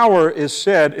 Since power is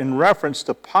said in reference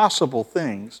to possible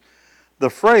things, the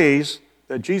phrase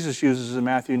that Jesus uses in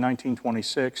Matthew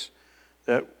 19:26,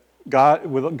 that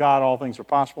with God all things are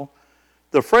possible,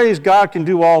 the phrase God can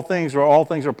do all things or all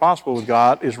things are possible with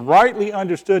God is rightly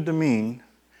understood to mean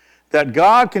that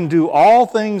God can do all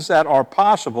things that are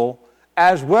possible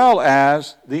as well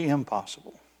as the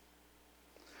impossible.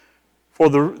 For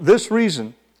this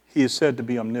reason, He is said to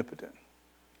be omnipotent.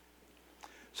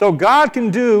 So God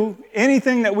can do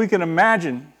anything that we can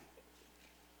imagine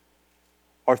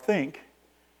or think,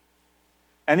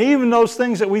 and even those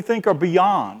things that we think are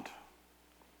beyond,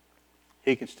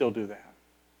 He can still do that.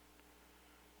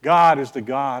 God is the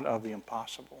God of the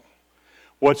impossible.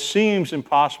 What seems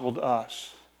impossible to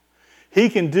us, He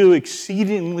can do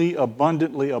exceedingly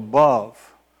abundantly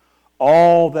above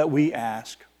all that we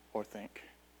ask or think.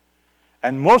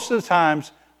 And most of the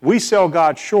times, we sell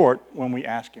God short when we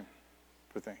ask Him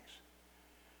for things.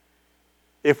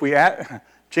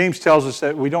 James tells us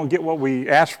that we don't get what we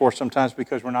ask for sometimes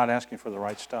because we're not asking for the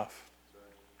right stuff.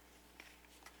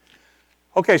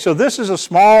 Okay, so this is a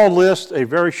small list, a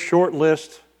very short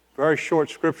list, very short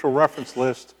scriptural reference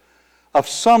list of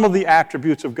some of the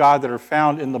attributes of God that are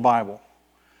found in the Bible.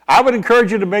 I would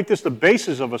encourage you to make this the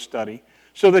basis of a study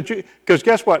so that because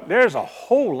guess what? There's a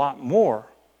whole lot more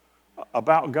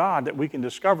about God that we can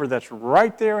discover that's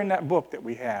right there in that book that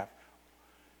we have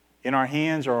in our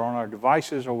hands or on our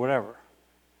devices or whatever.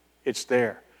 It's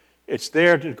there. It's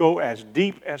there to go as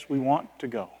deep as we want to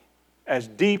go, as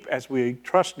deep as we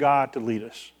trust God to lead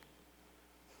us.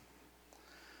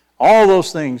 All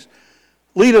those things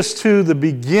lead us to the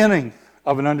beginning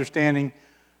of an understanding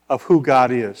of who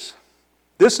God is.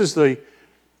 This is the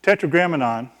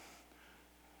Tetragrammaton.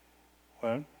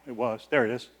 Well, it was. There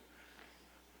it is.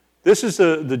 This is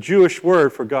the Jewish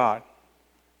word for God.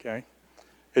 Okay?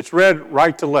 It's read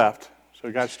right to left, so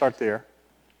you got to start there.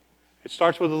 It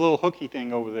starts with a little hooky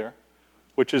thing over there,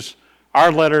 which is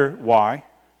our letter Y,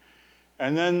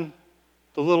 and then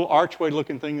the little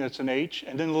archway-looking thing that's an H,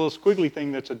 and then the little squiggly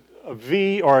thing that's a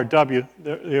V or a W,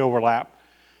 they overlap,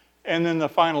 and then the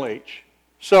final H.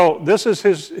 So this is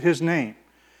his name.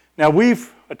 Now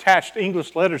attached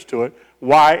English letters to it,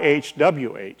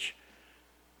 YHWH.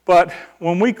 But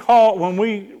when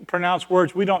we pronounce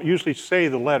words, we don't usually say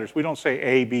the letters. We don't say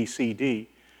A, B, C, D.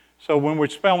 So when we're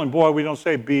spelling boy, we don't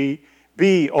say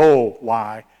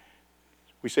B-O-Y.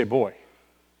 We say boy.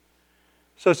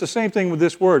 So it's the same thing with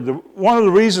this word. One of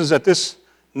the reasons that this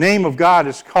name of God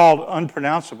is called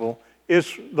unpronounceable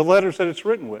is the letters that it's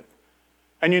written with.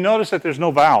 And you notice that there's no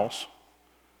vowels,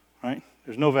 right?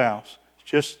 There's no vowels. It's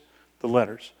just the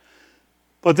letters.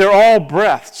 But they're all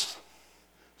breaths.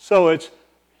 So it's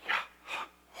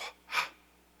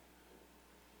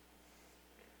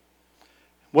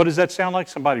what does that sound like?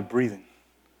 Somebody breathing.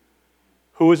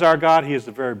 Who is our God? He is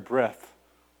the very breath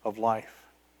of life.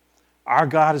 Our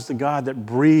God is the God that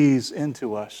breathes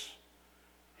into us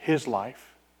His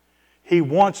life. He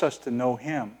wants us to know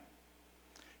Him.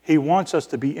 He wants us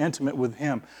to be intimate with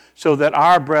Him so that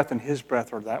our breath and His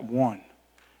breath are that one.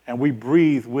 And we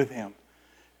breathe with Him.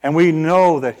 And we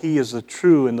know that He is the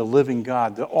true and the living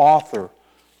God, the author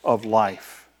of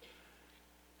life.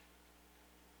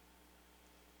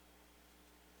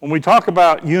 When we talk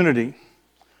about unity,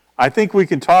 I think we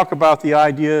can talk about the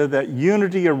idea that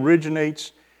unity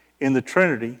originates in the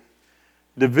Trinity.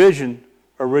 Division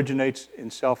originates in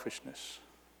selfishness.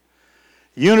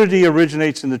 Unity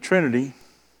originates in the Trinity.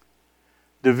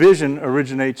 Division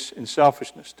originates in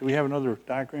selfishness. Do we have another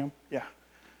diagram? Yeah.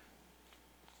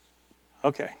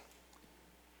 Okay.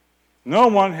 No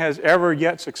one has ever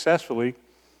yet successfully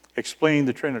explained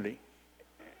the Trinity.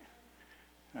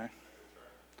 Okay.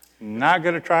 Not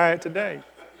going to try it today.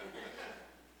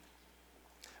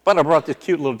 But I brought this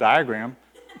cute little diagram.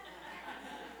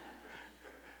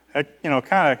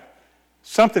 Kind of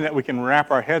something that we can wrap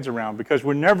our heads around, because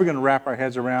we're never going to wrap our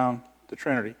heads around the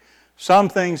Trinity. Some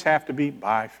things have to be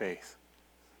by faith.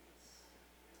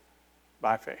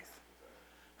 By faith.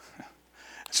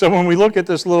 So when we look at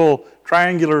this little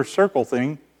triangular circle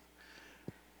thing,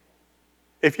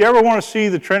 if you ever want to see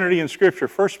the Trinity in Scripture,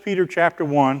 1 Peter chapter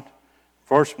 1,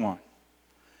 verse 1.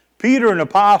 Peter, an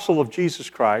apostle of Jesus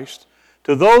Christ,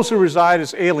 to those who reside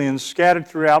as aliens scattered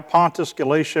throughout Pontus,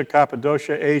 Galatia,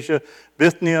 Cappadocia, Asia,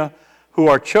 Bithynia, who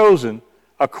are chosen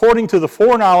according to the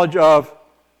foreknowledge of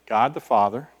God the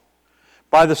Father,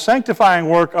 by the sanctifying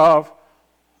work of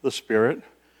the Spirit,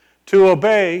 to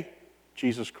obey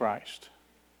Jesus Christ.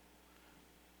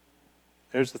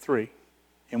 There's the three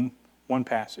in one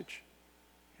passage.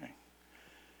 Okay.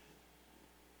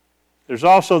 There's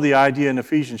also the idea in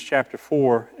Ephesians chapter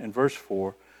 4 and verse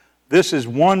 4. This is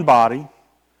one body,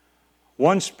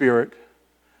 one Spirit,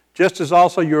 just as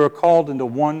also you are called into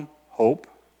one hope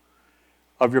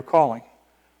of your calling.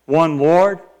 One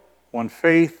Lord, one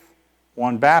faith,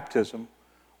 one baptism,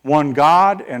 one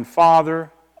God and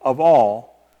Father of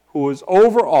all, who is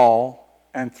over all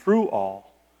and through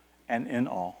all and in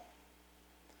all.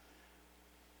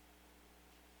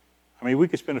 I mean, we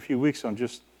could spend a few weeks on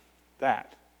just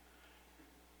that.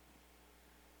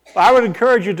 I would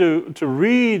encourage you to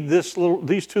read these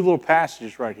two little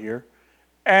passages right here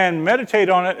and meditate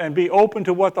on it and be open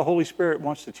to what the Holy Spirit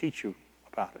wants to teach you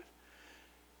about it.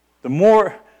 The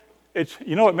more,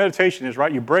 you know what meditation is,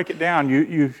 right? You break it down.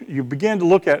 You begin to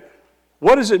look at,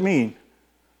 what does it mean?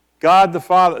 God the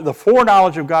Father, the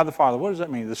foreknowledge of God the Father, what does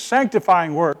that mean? The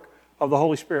sanctifying work of the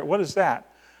Holy Spirit, what is that?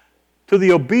 To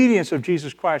the obedience of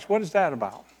Jesus Christ, what is that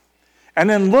about? And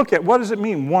then look at, what does it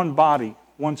mean? One body,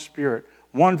 one Spirit,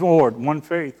 one Lord, one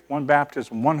faith, one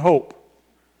baptism, one hope.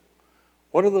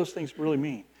 What do those things really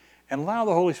mean? And allow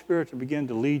the Holy Spirit to begin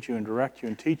to lead you and direct you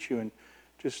and teach you and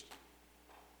just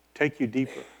take you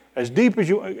deeper. As deep as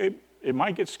you, it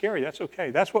might get scary. That's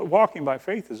okay. That's what walking by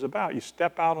faith is about. You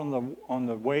step out on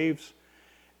the waves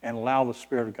and allow the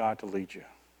Spirit of God to lead you.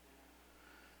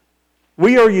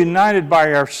 We are united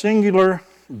by our singular,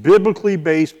 biblically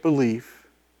based belief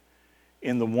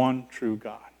in the one true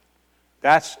God.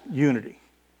 That's unity.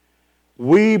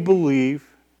 We believe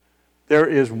there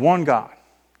is one God,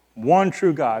 one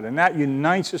true God, and that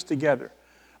unites us together.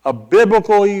 A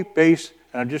biblically based,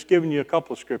 and I've just given you a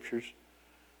couple of scriptures,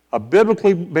 a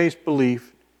biblically based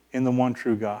belief in the one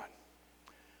true God.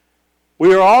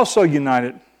 We are also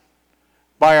united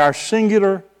by our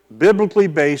singular, biblically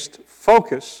based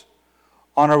focus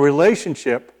on a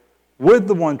relationship with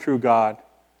the one true God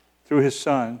through His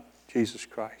Son, Jesus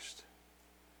Christ.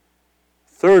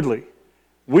 Thirdly,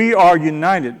 we are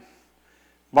united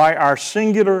by our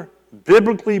singular,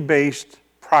 biblically based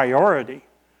priority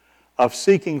of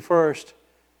seeking first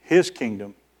His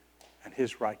kingdom and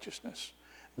His righteousness.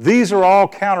 These are all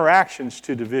counteractions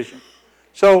to division.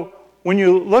 So when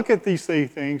you look at these three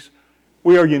things,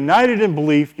 we are united in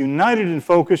belief, united in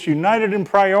focus, united in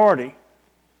priority.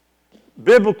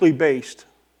 biblically based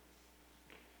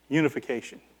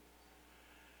unification.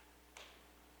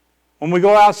 When we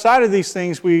go outside of these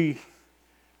things, we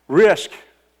risk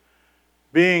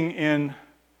being in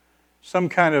some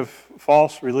kind of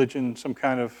false religion, some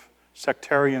kind of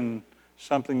sectarian,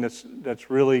 something that's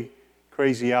really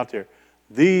crazy out there.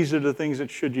 These are the things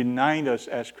that should unite us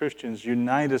as Christians,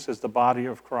 unite us as the body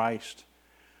of Christ.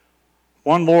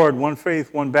 One Lord, one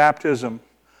faith, one baptism,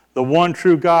 the one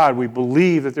true God. We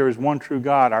believe that there is one true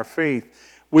God, our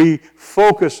faith. We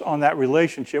focus on that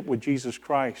relationship with Jesus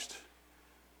Christ.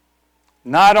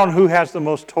 Not on who has the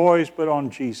most toys, but on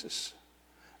Jesus.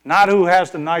 Not who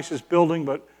has the nicest building,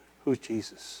 but who's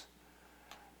Jesus.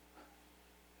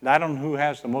 Not on who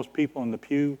has the most people in the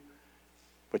pew,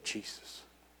 but Jesus.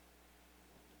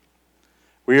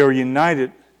 We are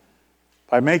united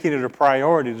by making it a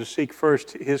priority to seek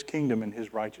first His kingdom and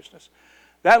His righteousness.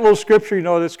 That little scripture,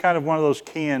 that's kind of one of those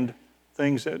canned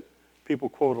things that people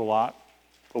quote a lot,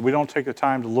 but we don't take the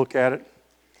time to look at it.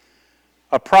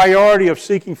 A priority of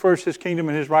seeking first His kingdom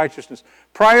and His righteousness.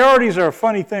 Priorities are a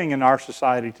funny thing in our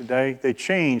society today. They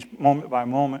change moment by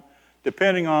moment,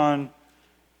 depending on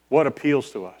what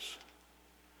appeals to us.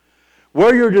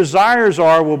 Where your desires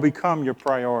are will become your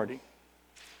priority.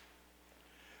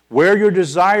 Where your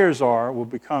desires are will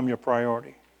become your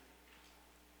priority.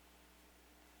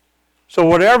 So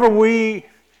whatever we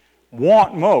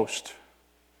want most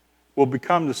will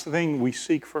become the thing we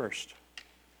seek first.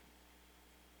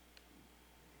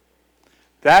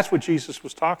 That's what Jesus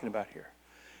was talking about here.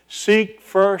 Seek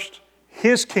first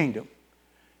His kingdom,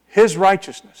 His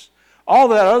righteousness. All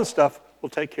that other stuff will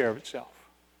take care of itself.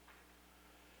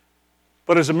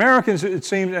 But as Americans, it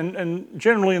seems, and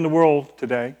generally in the world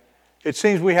today, it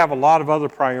seems we have a lot of other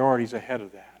priorities ahead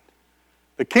of that.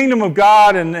 The kingdom of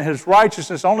God and His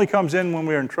righteousness only comes in when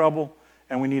we're in trouble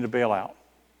and we need a bailout.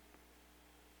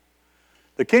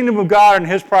 The kingdom of God and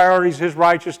His priorities, His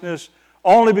righteousness,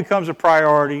 only becomes a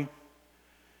priority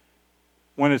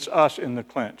when it's us in the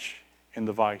clinch, in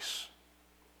the vice,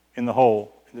 in the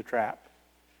hole, in the trap,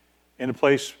 in the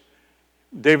place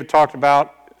David talked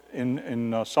about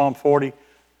in Psalm 40.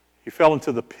 He fell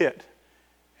into the pit.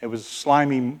 It was a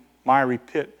slimy, miry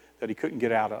pit that he couldn't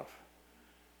get out of.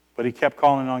 But he kept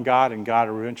calling on God, and God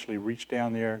eventually reached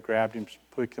down there, grabbed him,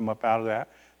 picked him up out of that,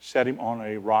 set him on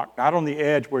a rock. Not on the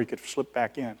edge where he could slip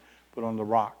back in, but on the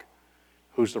rock.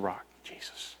 Who's the rock?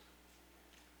 Jesus.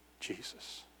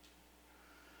 Jesus.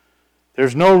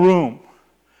 There's no room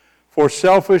for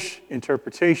selfish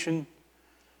interpretation.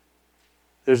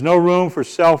 There's no room for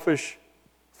selfish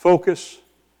focus.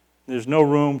 There's no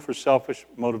room for selfish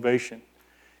motivation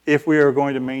if we are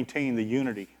going to maintain the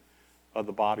unity of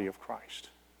the body of Christ.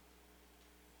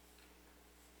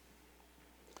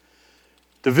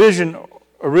 Division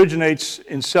originates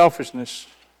in selfishness.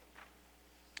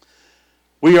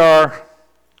 We are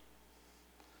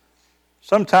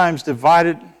sometimes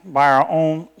divided by our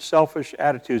own selfish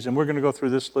attitudes. And we're going to go through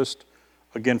this list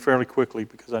again fairly quickly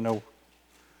because I know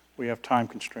we have time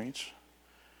constraints.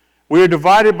 We are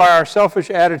divided by our selfish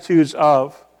attitudes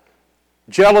of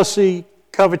jealousy,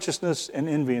 covetousness, and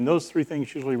envy. And those three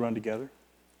things usually run together.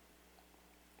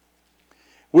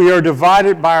 We are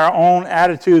divided by our own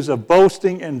attitudes of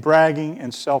boasting and bragging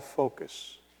and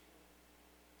self-focus.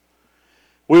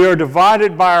 We are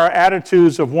divided by our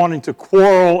attitudes of wanting to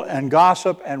quarrel and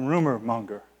gossip and rumor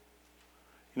monger.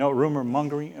 You know, rumor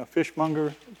mongering, a fishmonger.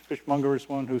 A fishmonger is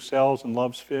one who sells and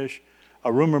loves fish.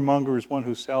 A rumor monger is one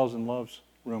who sells and loves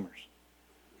rumors.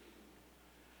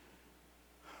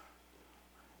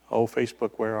 Oh,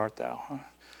 Facebook, where art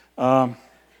thou?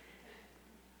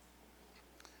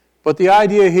 But the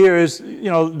idea here is,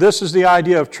 this is the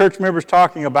idea of church members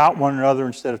talking about one another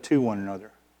instead of to one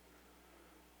another.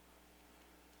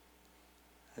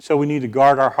 And so we need to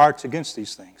guard our hearts against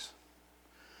these things.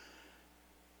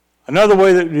 Another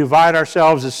way that we divide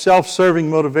ourselves is self-serving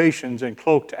motivations and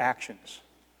cloaked actions.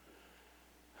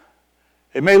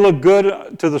 It may look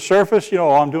good to the surface,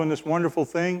 I'm doing this wonderful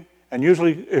thing. And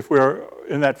usually if we're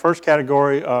in that first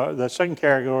category, the second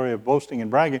category of boasting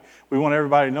and bragging, we want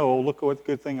everybody to know, look at what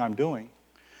good thing I'm doing.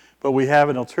 But we have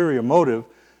an ulterior motive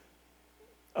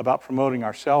about promoting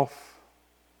ourselves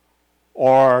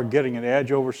or getting an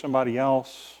edge over somebody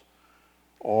else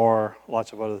or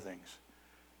lots of other things.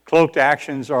 Cloaked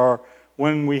actions are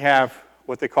when we have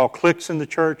what they call cliques in the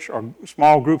church or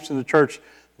small groups in the church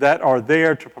that are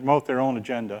there to promote their own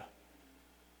agenda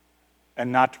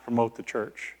and not to promote the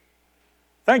church.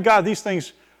 Thank God these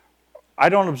things I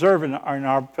don't observe in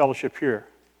our fellowship here.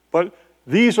 But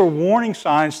these are warning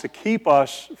signs to keep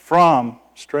us from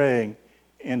straying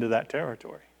into that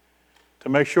territory. To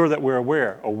make sure that we're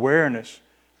aware. Awareness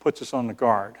puts us on the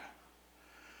guard.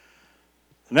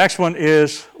 The next one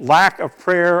is lack of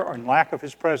prayer and lack of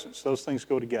His presence. Those things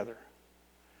go together.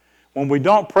 When we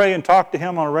don't pray and talk to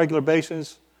Him on a regular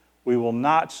basis, we will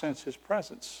not sense His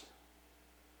presence.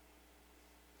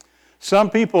 Some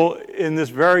people in this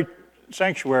very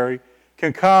sanctuary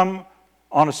can come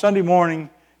on a Sunday morning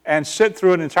and sit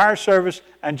through an entire service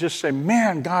and just say,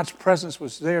 man, God's presence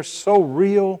was there, so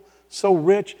real, so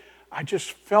rich. I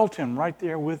just felt Him right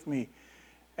there with me.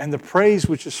 And the praise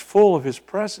was just full of His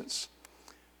presence.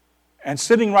 And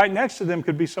sitting right next to them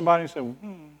could be somebody who said,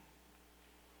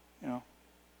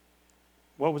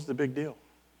 what was the big deal?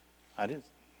 I didn't.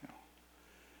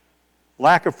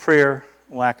 Lack of prayer,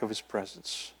 lack of His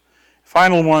presence.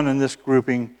 Final one in this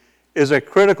grouping is a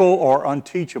critical or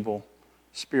unteachable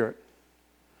spirit.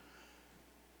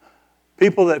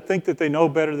 People that think that they know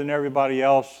better than everybody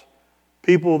else.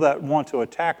 People that want to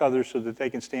attack others so that they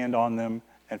can stand on them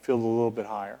and feel a little bit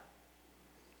higher.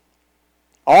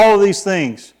 All of these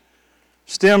things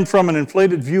stem from an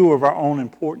inflated view of our own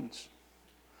importance.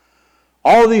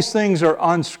 All of these things are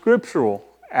unscriptural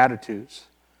attitudes.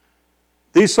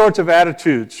 These sorts of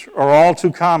attitudes are all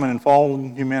too common in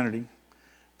fallen humanity.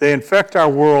 They infect our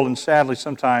world and sadly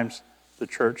sometimes the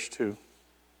church too.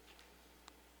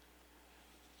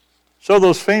 So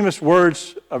those famous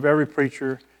words of every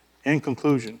preacher in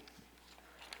conclusion.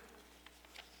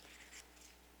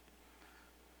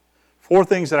 4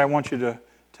 things that I want you to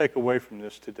take away from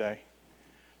this today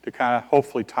to kind of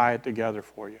hopefully tie it together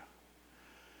for you.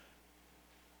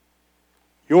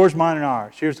 Yours, mine, and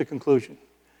ours. Here's the conclusion.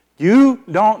 You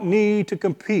don't need to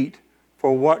compete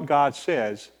for what God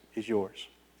says is yours.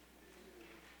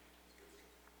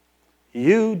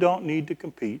 You don't need to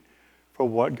compete for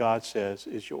what God says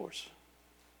is yours.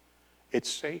 It's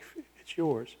safe, it's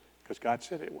yours, because God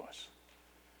said it was.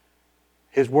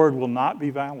 His word will not be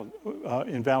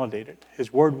invalidated.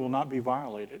 His word will not be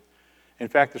violated. In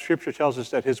fact, the Scripture tells us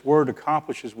that His word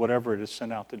accomplishes whatever it is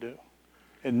sent out to do.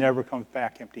 It never comes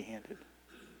back empty-handed.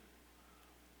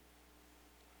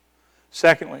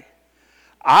 Secondly,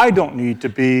 I don't need to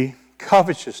be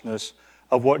covetousness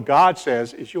of what God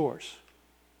says is yours.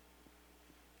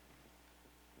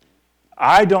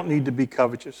 I don't need to be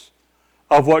covetous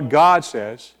of what God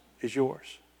says is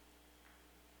yours.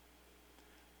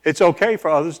 It's okay for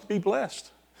others to be blessed.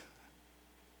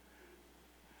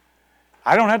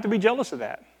 I don't have to be jealous of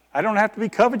that. I don't have to be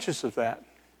covetous of that.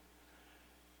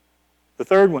 The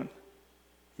third one,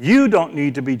 you don't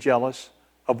need to be jealous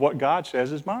of what God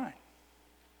says is mine.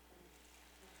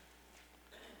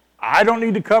 I don't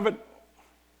need to covet,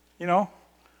 you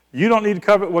don't need to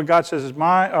covet what God says is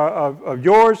mine, of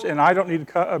yours, and I don't need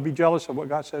to be jealous of what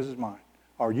God says is mine.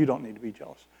 Or you don't need to be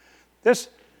jealous. This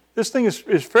thing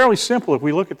is fairly simple if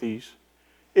we look at these.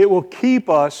 It will keep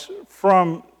us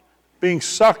from being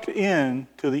sucked in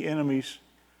to the enemy's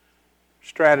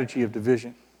strategy of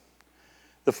division.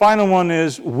 The final one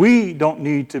is we don't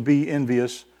need to be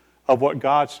envious of what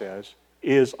God says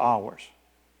is ours.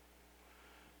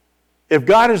 If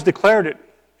God has declared it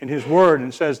in His Word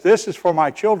and says, this is for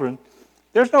my children,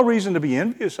 there's no reason to be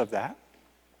envious of that.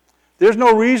 There's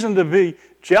no reason to be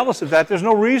jealous of that. There's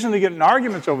no reason to get in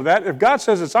arguments over that. If God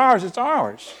says it's ours, it's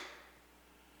ours.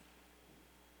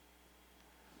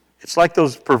 It's like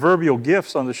those proverbial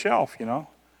gifts on the shelf,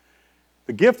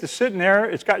 The gift is sitting there.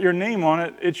 It's got your name on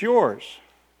it. It's yours.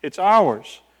 It's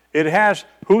ours. It has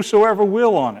whosoever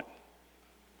will on it.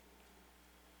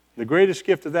 The greatest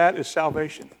gift of that is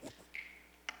salvation.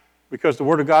 Because the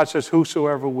Word of God says,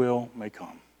 whosoever will may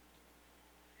come.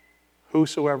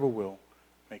 Whosoever will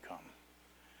may come.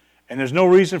 And there's no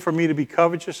reason for me to be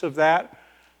covetous of that.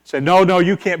 Say, no,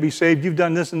 you can't be saved. You've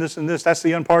done this and this and this. That's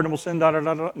the unpardonable sin,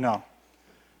 No,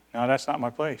 that's not my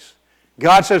place.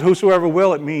 God says whosoever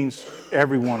will, it means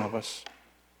every one of us.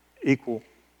 Equal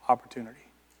opportunity.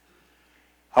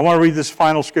 I want to read this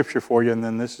final scripture for you, and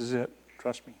then this is it.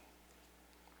 Trust me.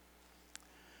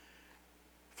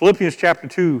 Philippians chapter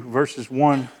 2, verses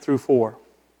 1 through 4.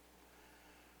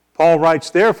 Paul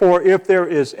writes, therefore, if there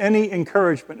is any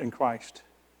encouragement in Christ,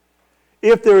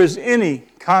 if there is any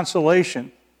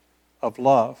consolation of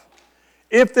love,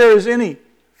 if there is any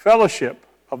fellowship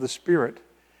of the Spirit,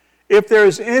 if there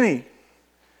is any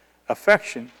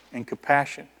affection and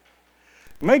compassion,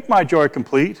 make my joy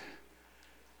complete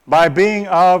by being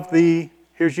of the,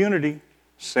 here's unity,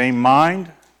 same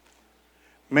mind,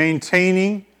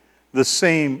 maintaining the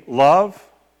same love,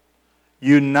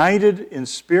 united in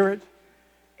spirit,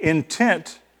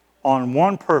 intent on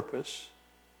one purpose.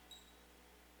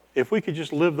 If we could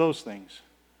just live those things,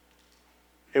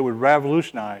 it would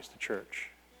revolutionize the church.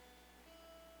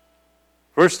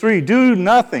 Verse 3, do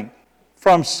nothing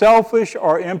from selfish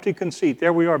or empty conceit.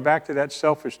 There we are, back to that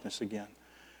selfishness again.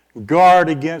 Guard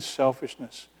against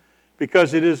selfishness,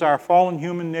 because it is our fallen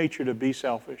human nature to be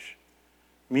selfish.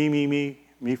 Me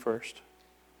first.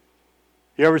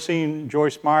 You ever seen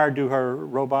Joyce Meyer do her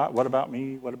robot, what about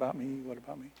me, what about me, what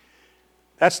about me?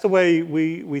 That's the way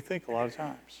we think a lot of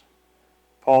times.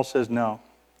 Paul says, no,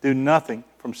 do nothing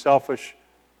from selfishness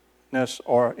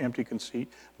or empty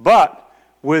conceit, but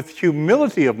with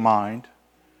humility of mind,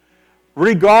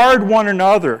 regard one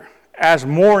another as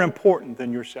more important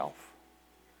than yourself.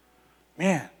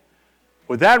 Man,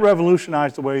 would that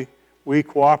revolutionize the way we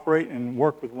cooperate and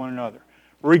work with one another?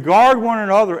 Regard one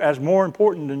another as more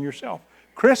important than yourself.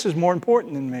 Chris is more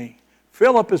important than me.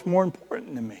 Philip is more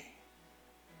important than me.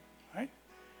 Right?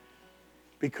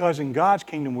 Because in God's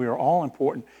kingdom we are all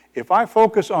important. If I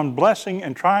focus on blessing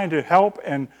and trying to help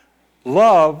and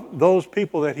love those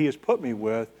people that He has put me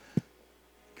with,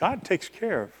 God takes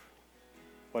care of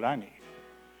what I need.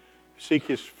 Seek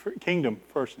His kingdom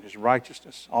first and His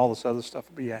righteousness. All this other stuff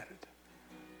will be added.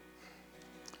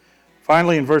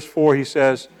 Finally, in verse 4, he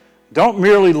says, don't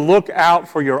merely look out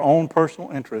for your own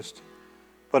personal interest,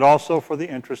 but also for the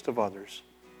interest of others.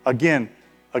 Again,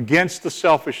 against the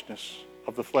selfishness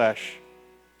of the flesh,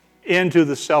 into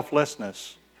the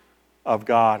selflessness of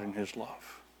God and His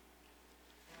love.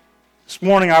 This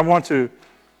morning, I want to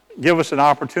give us an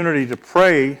opportunity to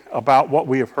pray about what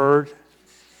we have heard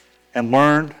and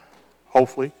learned,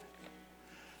 hopefully,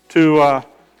 to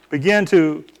begin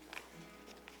to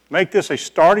make this a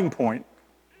starting point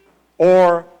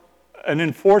or an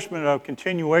enforcement of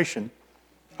continuation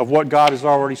of what God has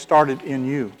already started in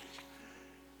you.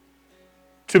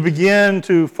 To begin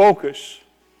to focus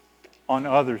on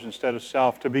others instead of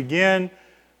self. To begin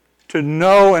to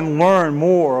know and learn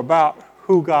more about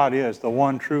who God is, the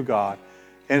one true God,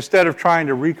 instead of trying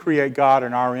to recreate God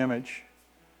in our image.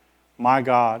 My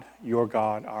God, your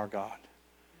God, our God.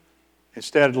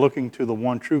 Instead, looking to the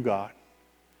one true God.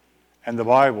 And the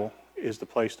Bible is the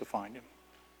place to find Him.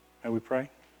 May we pray?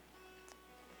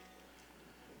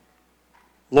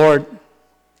 Lord,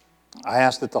 I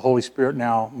ask that the Holy Spirit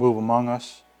now move among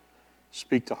us,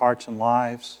 speak to hearts and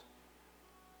lives.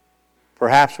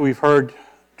 Perhaps we've heard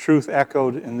truth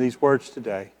echoed in these words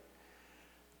today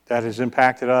that has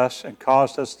impacted us and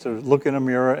caused us to look in a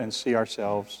mirror and see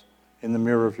ourselves in the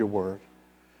mirror of your word.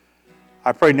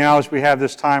 I pray now as we have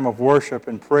this time of worship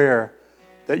and prayer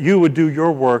that you would do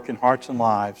your work in hearts and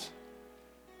lives,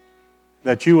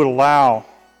 that you would allow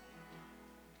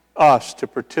us to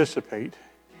participate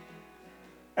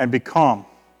and become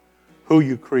who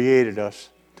you created us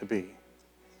to be.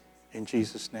 In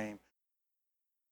Jesus' name.